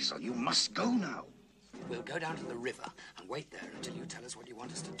right, Hazel. You must go now. We'll go down to the river and wait there until you tell us what you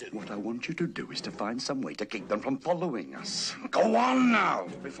want us to do. What I want you to do is to find some way to keep them from following us. Go on now,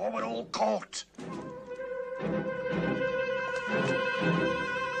 before we're all caught.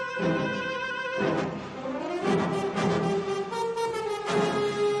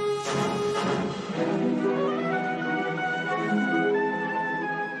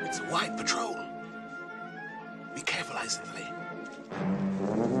 It's a wide patrol. Be careful, Eisenflay.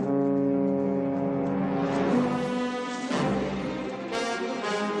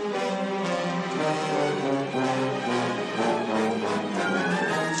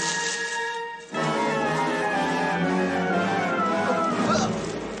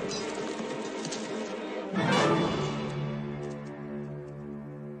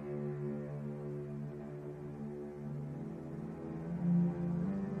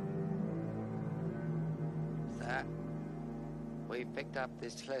 Sir, we picked up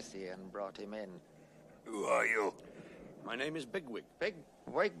this Schlessie and brought him in. Who are you? My name is Bigwig.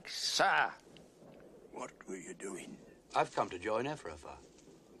 Bigwig, sir. What were you doing? I've come to join Ephrafa.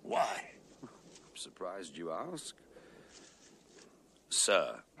 Why? I'm surprised you ask.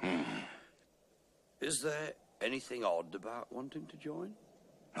 Sir, is there anything odd about wanting to join?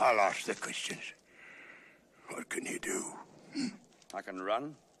 I'll ask the questions. What can you do? I can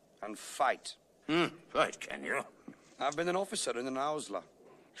run and fight. Fight, can you? I've been an officer in an Ausla.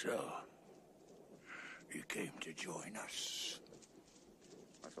 So, you came to join us.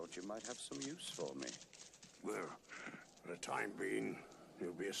 I thought you might have some use for me. Well, for the time being,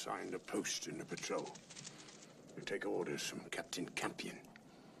 you'll be assigned a post in the patrol. You take orders from Captain Campion.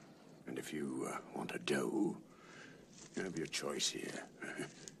 And if you want a dough, you have your choice here.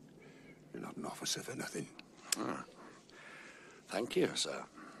 You're not an officer for nothing. Thank you, sir.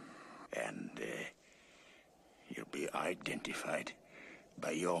 And you'll be identified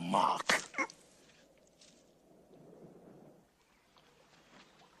by your mark.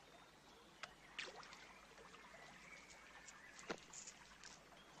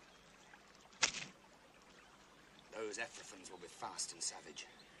 Those Ephrathans will be fast and savage.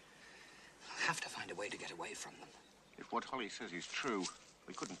 I'll have to find a way to get away from them. If what Holly says is true,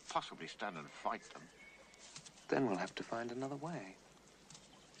 we couldn't possibly stand and fight them. Then we'll have to find another way.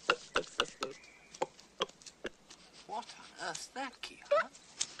 What on earth's that, Keehan?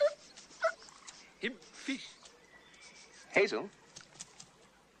 Him fish. Hazel,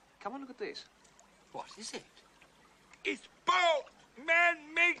 come and look at this. What is it? It's boat! Man,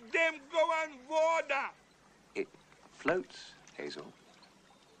 make them go on water! It floats, Hazel.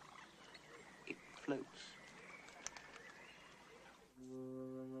 It floats.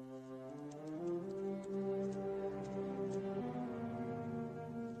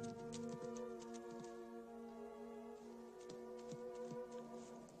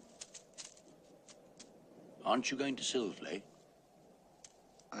 Aren't you going to Silverley?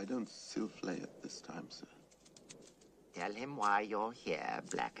 I don't Silverley at this time, sir. Tell him why you're here,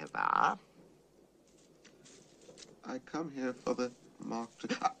 Blackavar. I come here for the mark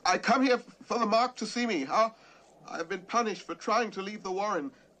to... I come here for the mark to see me. I've been punished for trying to leave the Warren.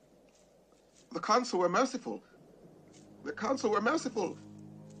 The council were merciful. The council were merciful.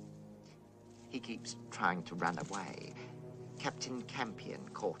 He keeps trying to run away. Captain Campion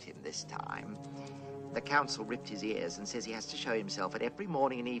caught him this time. The council ripped his ears and says he has to show himself at every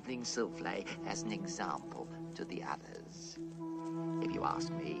morning and evening Silverley as an example to the others. If you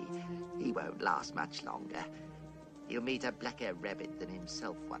ask me, he won't last much longer. He'll meet a blacker rabbit than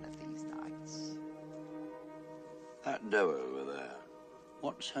himself one of these nights. That doe over there,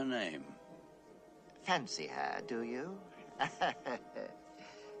 what's her name? Fancy her, do you?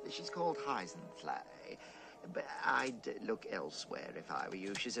 She's called Heisenfly. But I'd look elsewhere if I were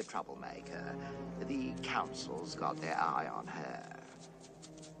you. She's a troublemaker. The council's got their eye on her.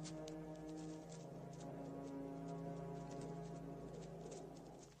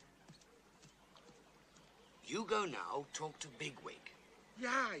 You go now, talk to Bigwig.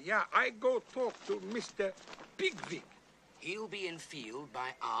 Yeah, I go talk to Mr. Bigwig. He'll be in field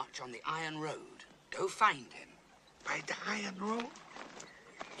by Arch on the Iron Road. Go find him. By the Iron Road?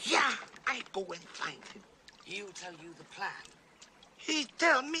 Yeah, I go and find him. He'll tell you the plan. He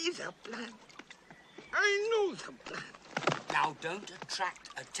tell me the plan. I know the plan. Now, don't attract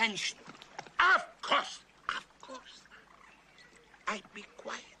attention. Of course. I be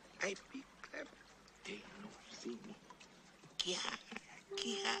quiet. I be clever. They don't see me. Kia.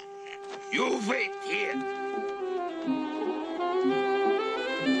 You wait here.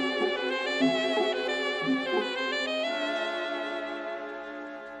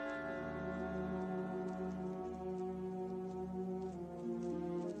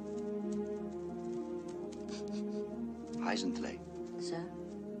 Heisenflay, Sir,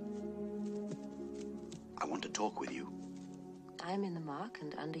 I want to talk with you. I am in the mark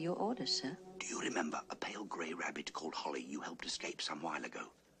and under your orders, sir. Do you remember a pale grey rabbit called Holly you helped escape some while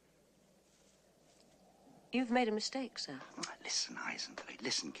ago? You've made a mistake, sir. Listen, Heisenflay,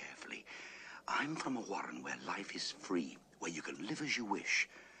 listen carefully. I'm from a warren where life is free, where you can live as you wish.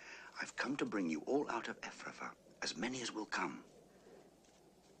 I've come to bring you all out of Ephrafa, as many as will come.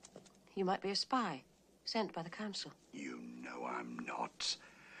 You might be a spy, sent by the council. You know I'm not.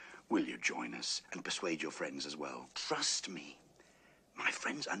 Will you join us and persuade your friends as well? Trust me. My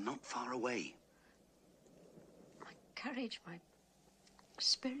friends are not far away. My courage, my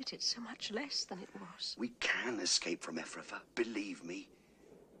spirit, it's so much less than it was. We can escape from Ephrafa, believe me.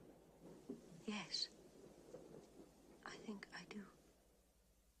 Yes, I think I do.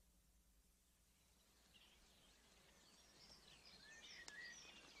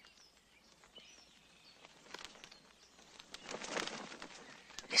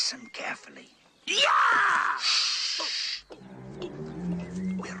 Listen carefully. Yeah! Shh!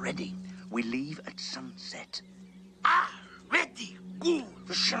 We're ready. We leave at sunset. Ready. Good.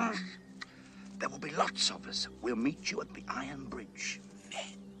 Sure. There will be lots of us. We'll meet you at the Iron Bridge.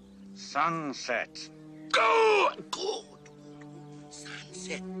 Sunset. Good.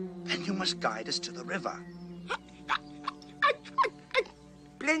 Sunset. And you must guide us to the river.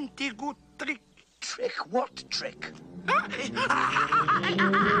 Plenty good trick. Trick? What trick?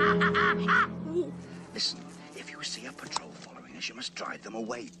 Listen, if you see a patrol following us, you must drive them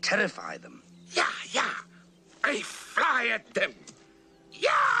away. Terrify them. Yeah. I fly at them. Yeah,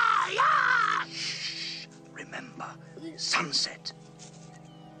 yeah! Shh. Remember, sunset.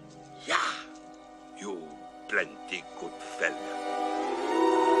 Yeah, you plenty good fella.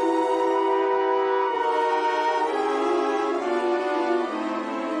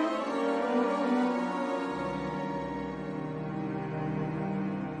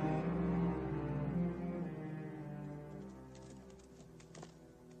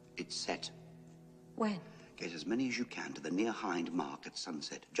 It's set. When? Get as many as you can to the near hind mark at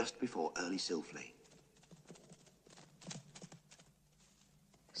sunset, just before early Silfley.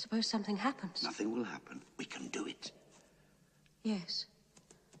 Suppose something happens. Nothing will happen. We can do it. Yes.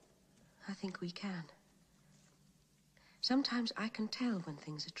 I think we can. Sometimes I can tell when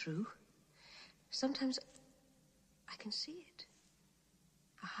things are true. Sometimes I can see it.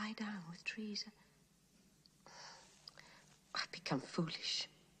 I hide down with trees. I've become foolish.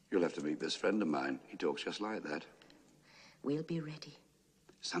 You'll have to meet this friend of mine. He talks just like that. We'll be ready.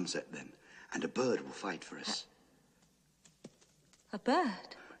 Sunset, then. And a bird will fight for us. A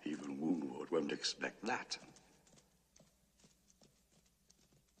bird? Even Woundward won't expect that.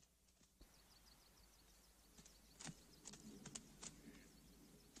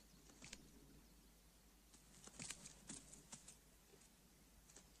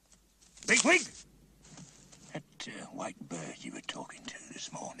 Bigwig! That white bird you were talking to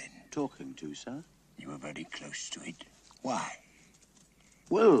this morning. Talking to, sir? You were very close to it. Why?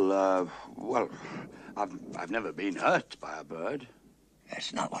 Well, I've never been hurt by a bird.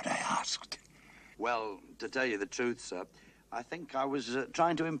 That's not what I asked. Well, to tell you the truth, sir, I think I was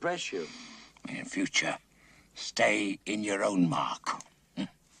trying to impress you. In future, stay in your own mark.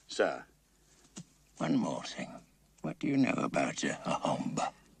 Sir? One more thing. What do you know about a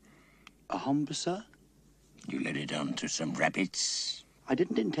homba? A homba, sir? You led it on to some rabbits. I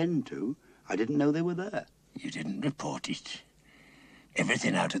didn't intend to. I didn't know they were there. You didn't report it.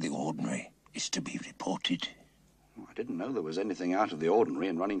 Everything out of the ordinary is to be reported. I didn't know there was anything out of the ordinary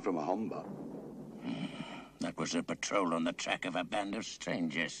in running from a homba. That was a patrol on the track of a band of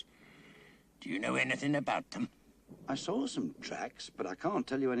strangers. Do you know anything about them? I saw some tracks, but I can't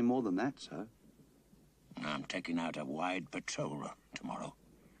tell you any more than that, sir. I'm taking out a wide patrol tomorrow.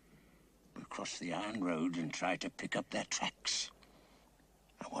 We'll cross the iron road and try to pick up their tracks.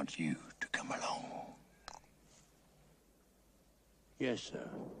 I want you to come along. Yes, sir.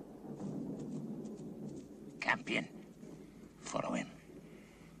 Campion, follow him.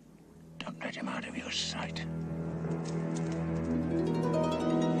 Don't let him out of your sight.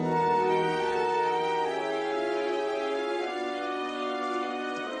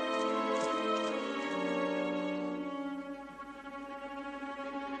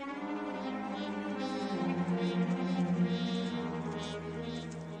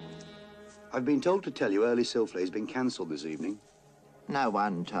 I've been told to tell you early Silfley's been cancelled this evening. No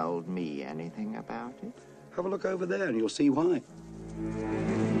one told me anything about it. Have a look over there and you'll see why.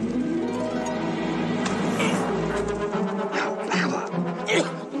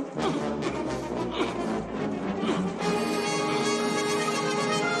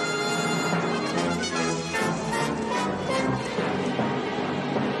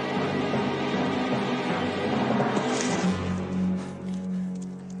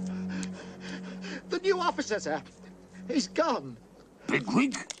 The new officer, sir. He's gone.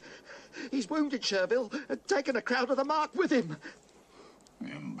 Bigwig? He's wounded Sherville and taken a crowd of the mark with him.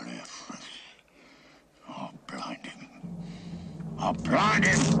 I'll blind him. I'll blind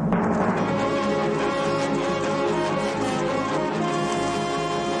him!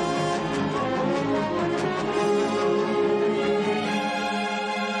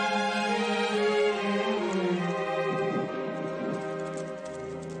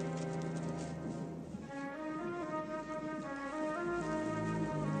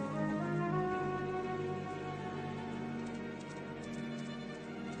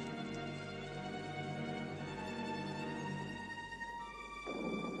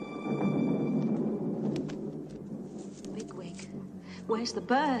 Where's the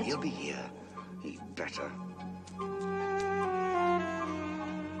bird? He'll be here. He'd better.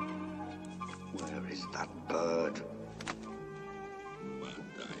 Where is that bird? What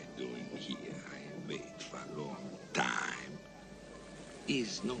I doing here? I wait for a long time.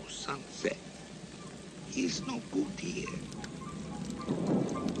 Is no sunset. Is no good here.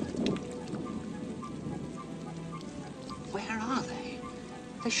 Where are they?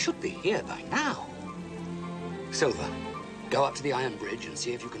 They should be here by now. Silver, go up to the iron bridge and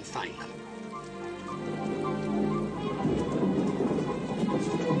see if you can find them.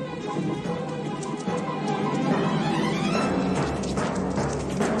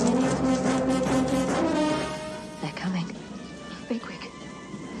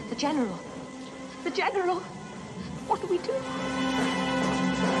 General. The General. What do we do?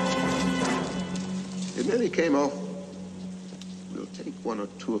 It nearly came off. We'll take one or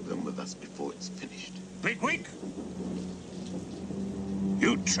two of them with us before it's finished. Bigwig!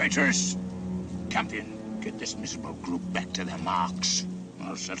 You traitors! Campion, get this miserable group back to their marks.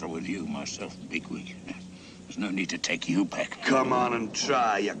 I'll settle with you myself, Bigwig. There's no need to take you back. Come on and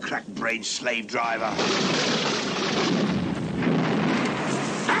try, you crack-brained slave driver.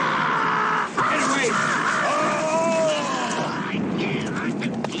 Get away!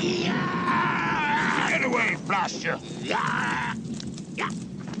 Get away, blast you!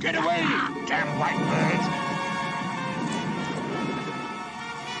 Get away, damn white bird!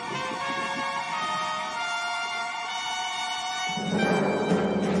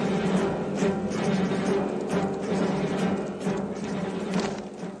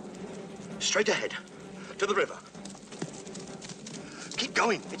 Straight ahead, to the river. Keep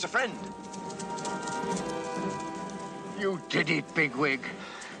going, it's a friend. You did it, Bigwig.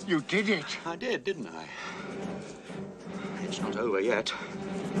 You did it. I did, didn't I? It's not over yet.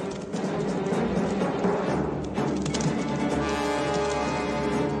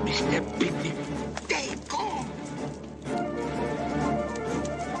 Mr. Bigwig, they go.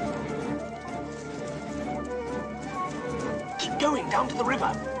 Keep going, down to the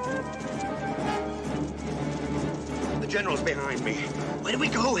river. The General's behind me. Where do we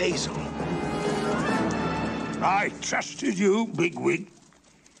go, Hazel? I trusted you, Bigwig.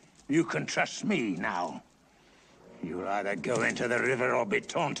 You can trust me now. You'll either go into the river or be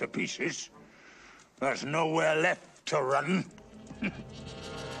torn to pieces. There's nowhere left to run.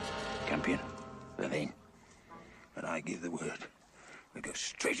 Campion, Levine, and I give the word. We go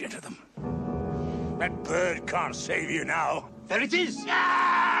straight into them. That bird can't save you now. There it is!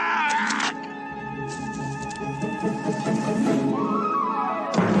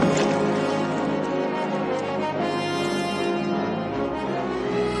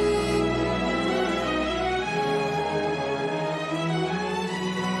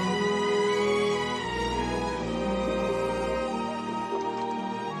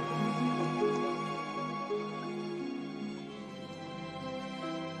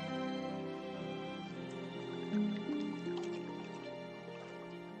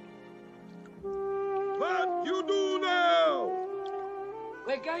 What you do now?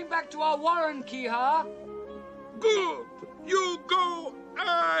 We're going back to our warren, Kihar. Good. You go,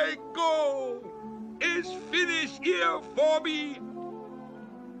 I go. It's finished here for me.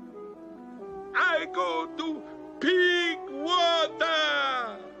 I go to Pig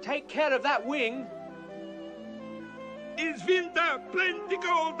Water. Take care of that wing. It's winter plenty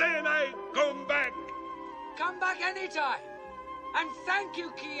cold, then I come back. Come back anytime. And thank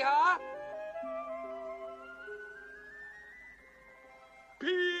you, Kihar.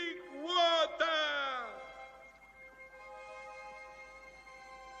 Pig Water.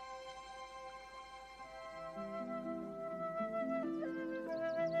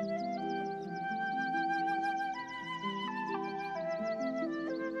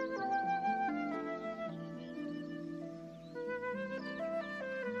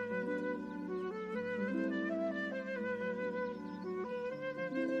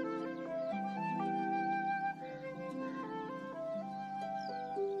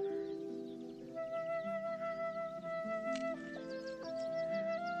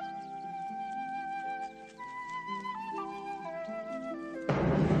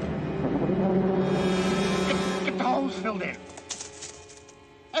 Get the holes filled in.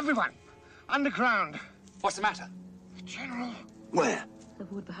 Everyone, underground. What's the matter? General. Where? The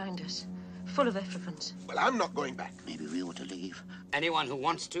wood behind us, full of effluents. Well, I'm not going back. Maybe we ought to leave. Anyone who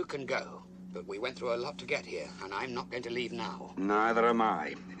wants to can go. But we went through a lot to get here, and I'm not going to leave now. Neither am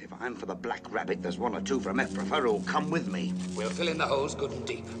I. If I'm for the Black Rabbit, there's one or two from Ephrafa who'll come with me. We'll fill in the holes good and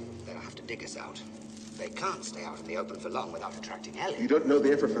deep. They'll have to dig us out. They can't stay out in the open for long without attracting Ellie. You don't know the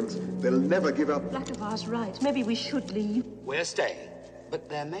Ephrafa. They'll never give up. Latovar's right. Maybe we should leave. We're staying, but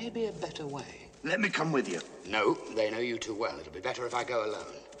there may be a better way. Let me come with you. No, they know you too well. It'll be better if I go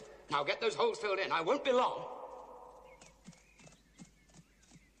alone. Now get those holes filled in. I won't be long.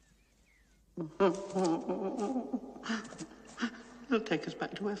 They'll take us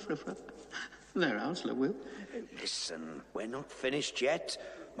back to Ephrafa. Their Ausler will. Listen, we're not finished yet.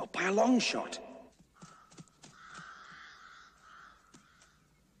 Not by a long shot.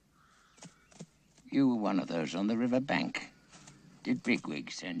 You were one of those on the river bank. Did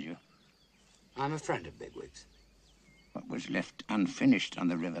Bigwig send you? I'm a friend of Bigwig's. What was left unfinished on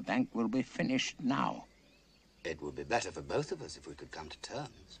the river bank will be finished now. It would be better for both of us if we could come to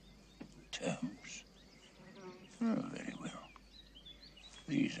terms. Terms? Oh, very well.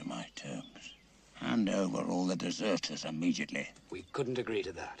 These are my terms. Hand over all the deserters immediately. We couldn't agree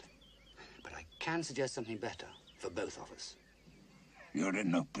to that. But I can suggest something better for both of us. You're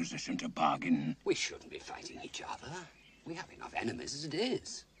in no position to bargain. We shouldn't be fighting each other. We have enough enemies as it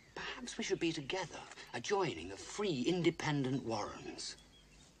is. Perhaps we should be together, adjoining the free, independent Warrens.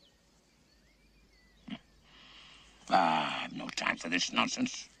 I've no time for this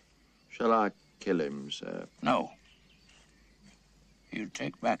nonsense. Shall I kill him, sir? No. You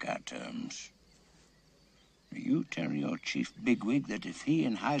take back our terms. You tell your chief bigwig that if he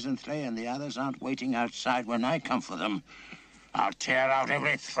and Heisenthray and the others aren't waiting outside when I come for them, I'll tear out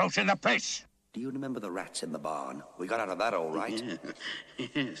every throat in the place. Do you remember the rats in the barn? We got out of that all right. Yeah.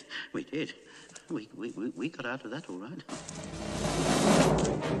 Yes, we did. We got out of that all right.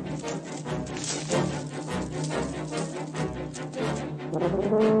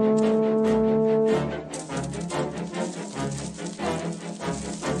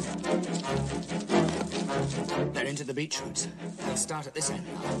 They're into the beetroots. They'll start at this end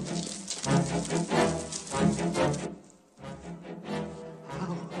now.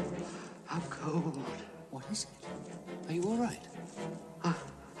 How cold. What is it? Are you all right?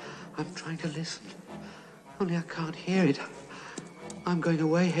 I'm trying to listen. Only I can't hear it. I'm going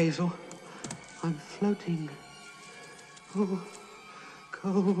away, Hazel. I'm floating. Oh,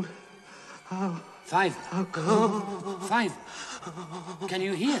 cold. Five. How cold. Five. Can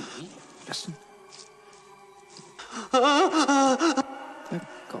you hear me? Listen. They've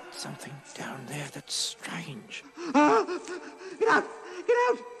got something down there that's strange. Get out! Get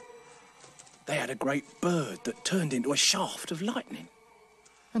out! They had a great bird that turned into a shaft of lightning.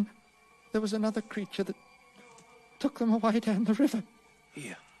 And there was another creature that took them away down the river.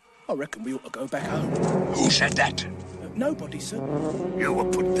 Here, I reckon we ought to go back home. Who said that? Nobody, sir. You were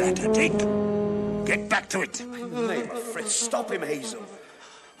put there to dig. Get back to it. Name of Frith, stop him, Hazel.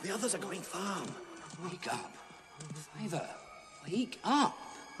 The others are going farm. Wake up. Fiver, wake up.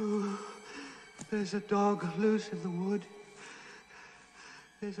 Oh, there's a dog loose in the wood.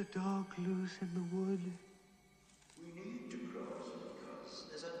 There's a dog loose in the wood. We need to cross because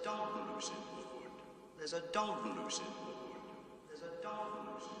there's a dog loose in the wood. There's a dog loose in the wood. There's a dog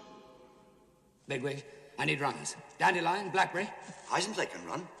loose in the wood. Bigwig, I need runners. Dandelion, Blackberry. Heisenthray can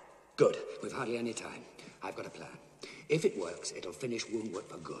run. Good. We've hardly any time. I've got a plan. If it works, it'll finish Woundwood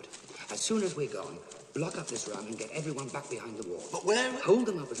for good. As soon as we're gone, block up this run and get everyone back behind the wall. But where... Hold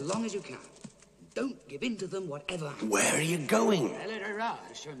them up as long as you can. Don't give in to them, whatever happens. Where are you going?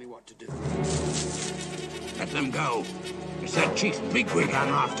 Show me what to do. Let them go. It's their chief bigwig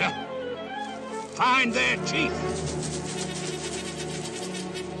I'm after. Find their chief.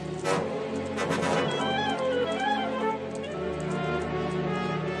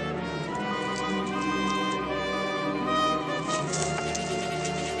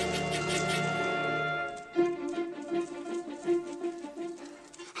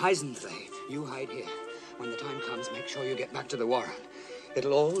 Heisenthray, you hide here. When the time comes, make sure you get back to the Warren.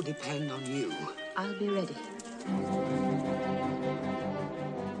 It'll all depend on you. I'll be ready.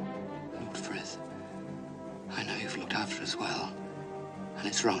 Lord Frith, I know you've looked after us well, and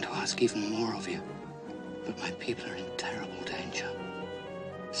it's wrong to ask even more of you. But my people are in terrible danger.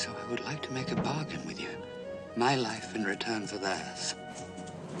 So I would like to make a bargain with you. My life in return for theirs.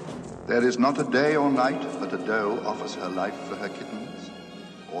 There is not a day or night that a doe offers her life for her kittens,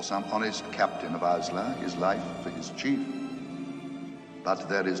 or some honest captain of Asla his life for his chief. But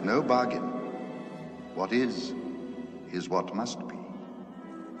there is no bargain. What is what must be.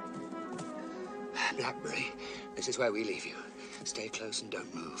 Blackberry, this is where we leave you. Stay close and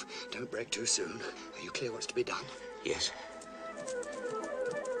don't move. Don't break too soon. Are you clear what's to be done? Yes.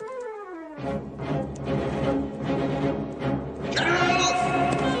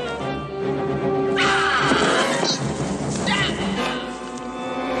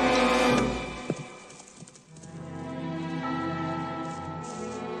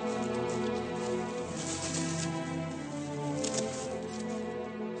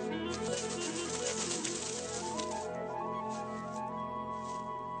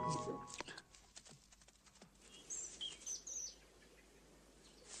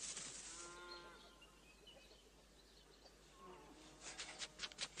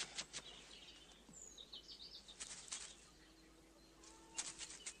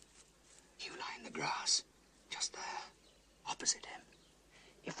 Grass. Just there. Opposite him.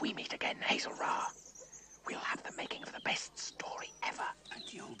 If we meet again, Hazel Ra, we'll have the making of the best story ever. And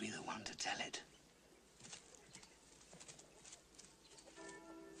you'll be the one to tell it.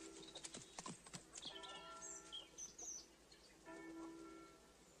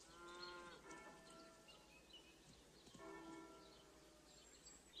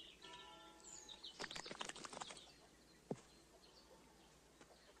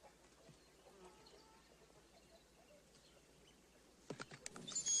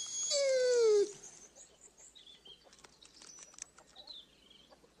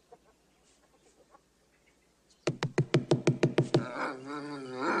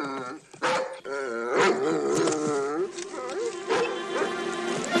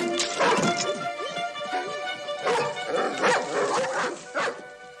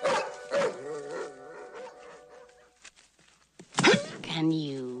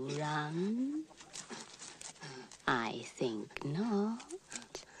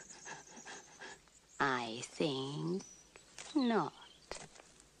 I think not.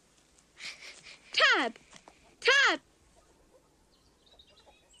 Tab! Tab!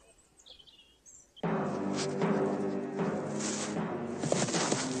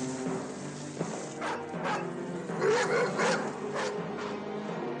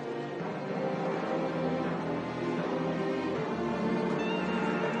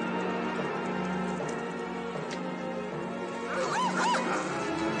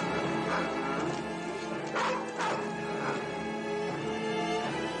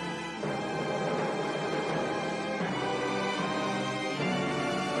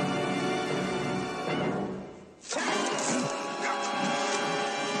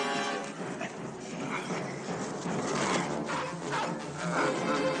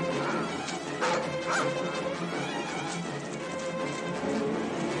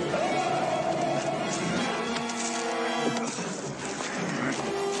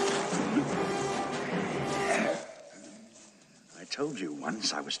 I told you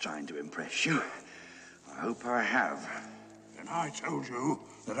once I was trying to impress you. I hope I have. And I told you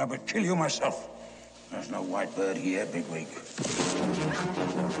that I would kill you myself. There's no white bird here, Bigwig.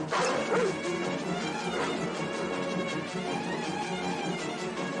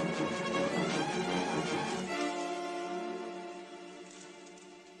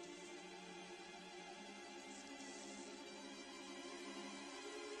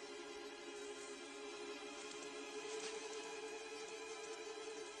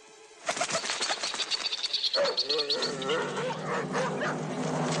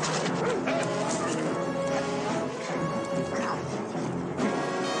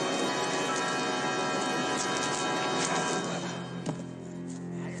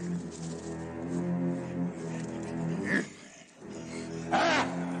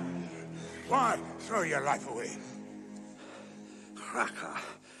 Why throw your life away? Cracker,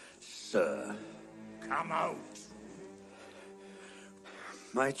 sir. Come out.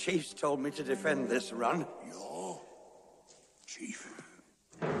 My chiefs told me to defend this run. Your chief?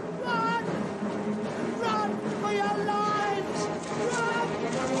 Run! Run for your lives!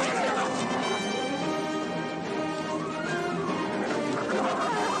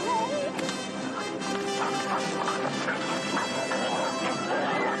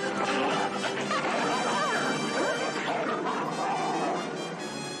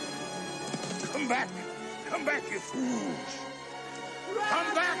 Come back! Come back, you fools!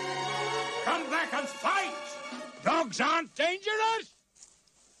 Come back! Come back and fight! Dogs aren't dangerous!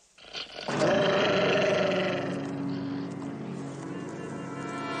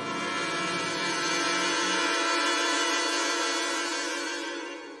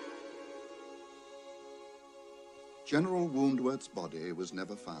 General Woundworth's body was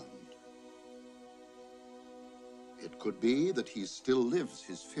never found. It could be that he still lives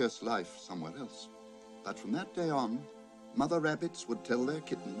his fierce life somewhere else. But from that day on, mother rabbits would tell their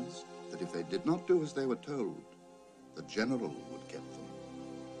kittens that if they did not do as they were told, the general would get them.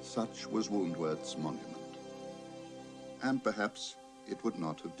 Such was Woundworth's monument. And perhaps it would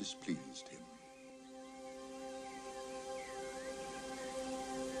not have displeased him.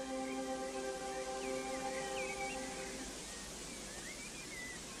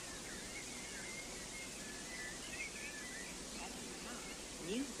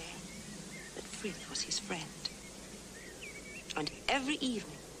 Knew then that Frith was his friend. And every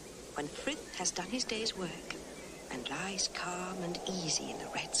evening, when Frith has done his day's work and lies calm and easy in the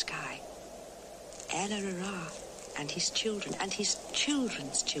red sky, Ella and his children and his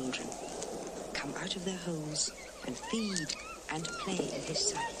children's children come out of their holes and feed and play in his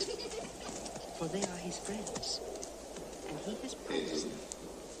sight. For they are his friends, and he has promised them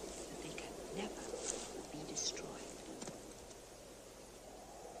that they can never be destroyed.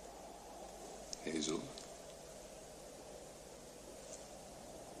 Hazel?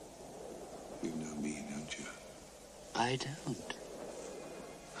 You know me, don't you? I don't.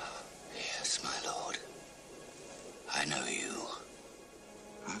 Yes, my lord. I know you.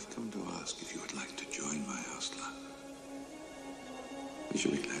 I've come to ask if you would like to join my hostler. We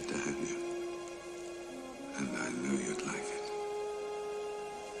shall be glad to have you. And I know you'd like it.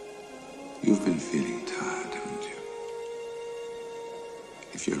 You've been feeling tired, haven't you?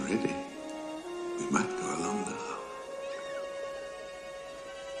 If you're ready, we might go along now.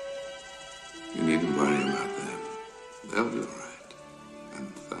 You needn't worry about them. They'll be all right.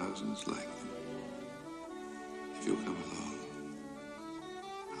 And thousands like them. If you'll come along,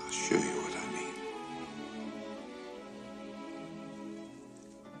 I'll show you what I mean.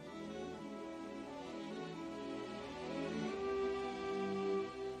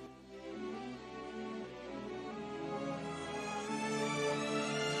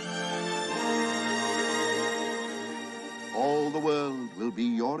 all the world will be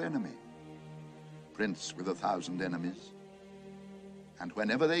your enemy, Prince with 1,000 enemies. And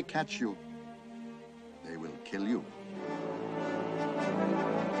whenever they catch you, they will kill you.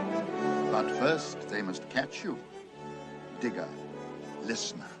 But first they must catch you, digger,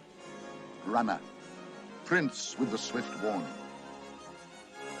 listener, runner, prince with the swift warning.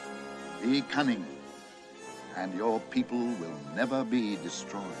 Be cunning, and your people will never be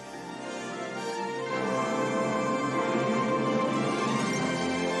destroyed.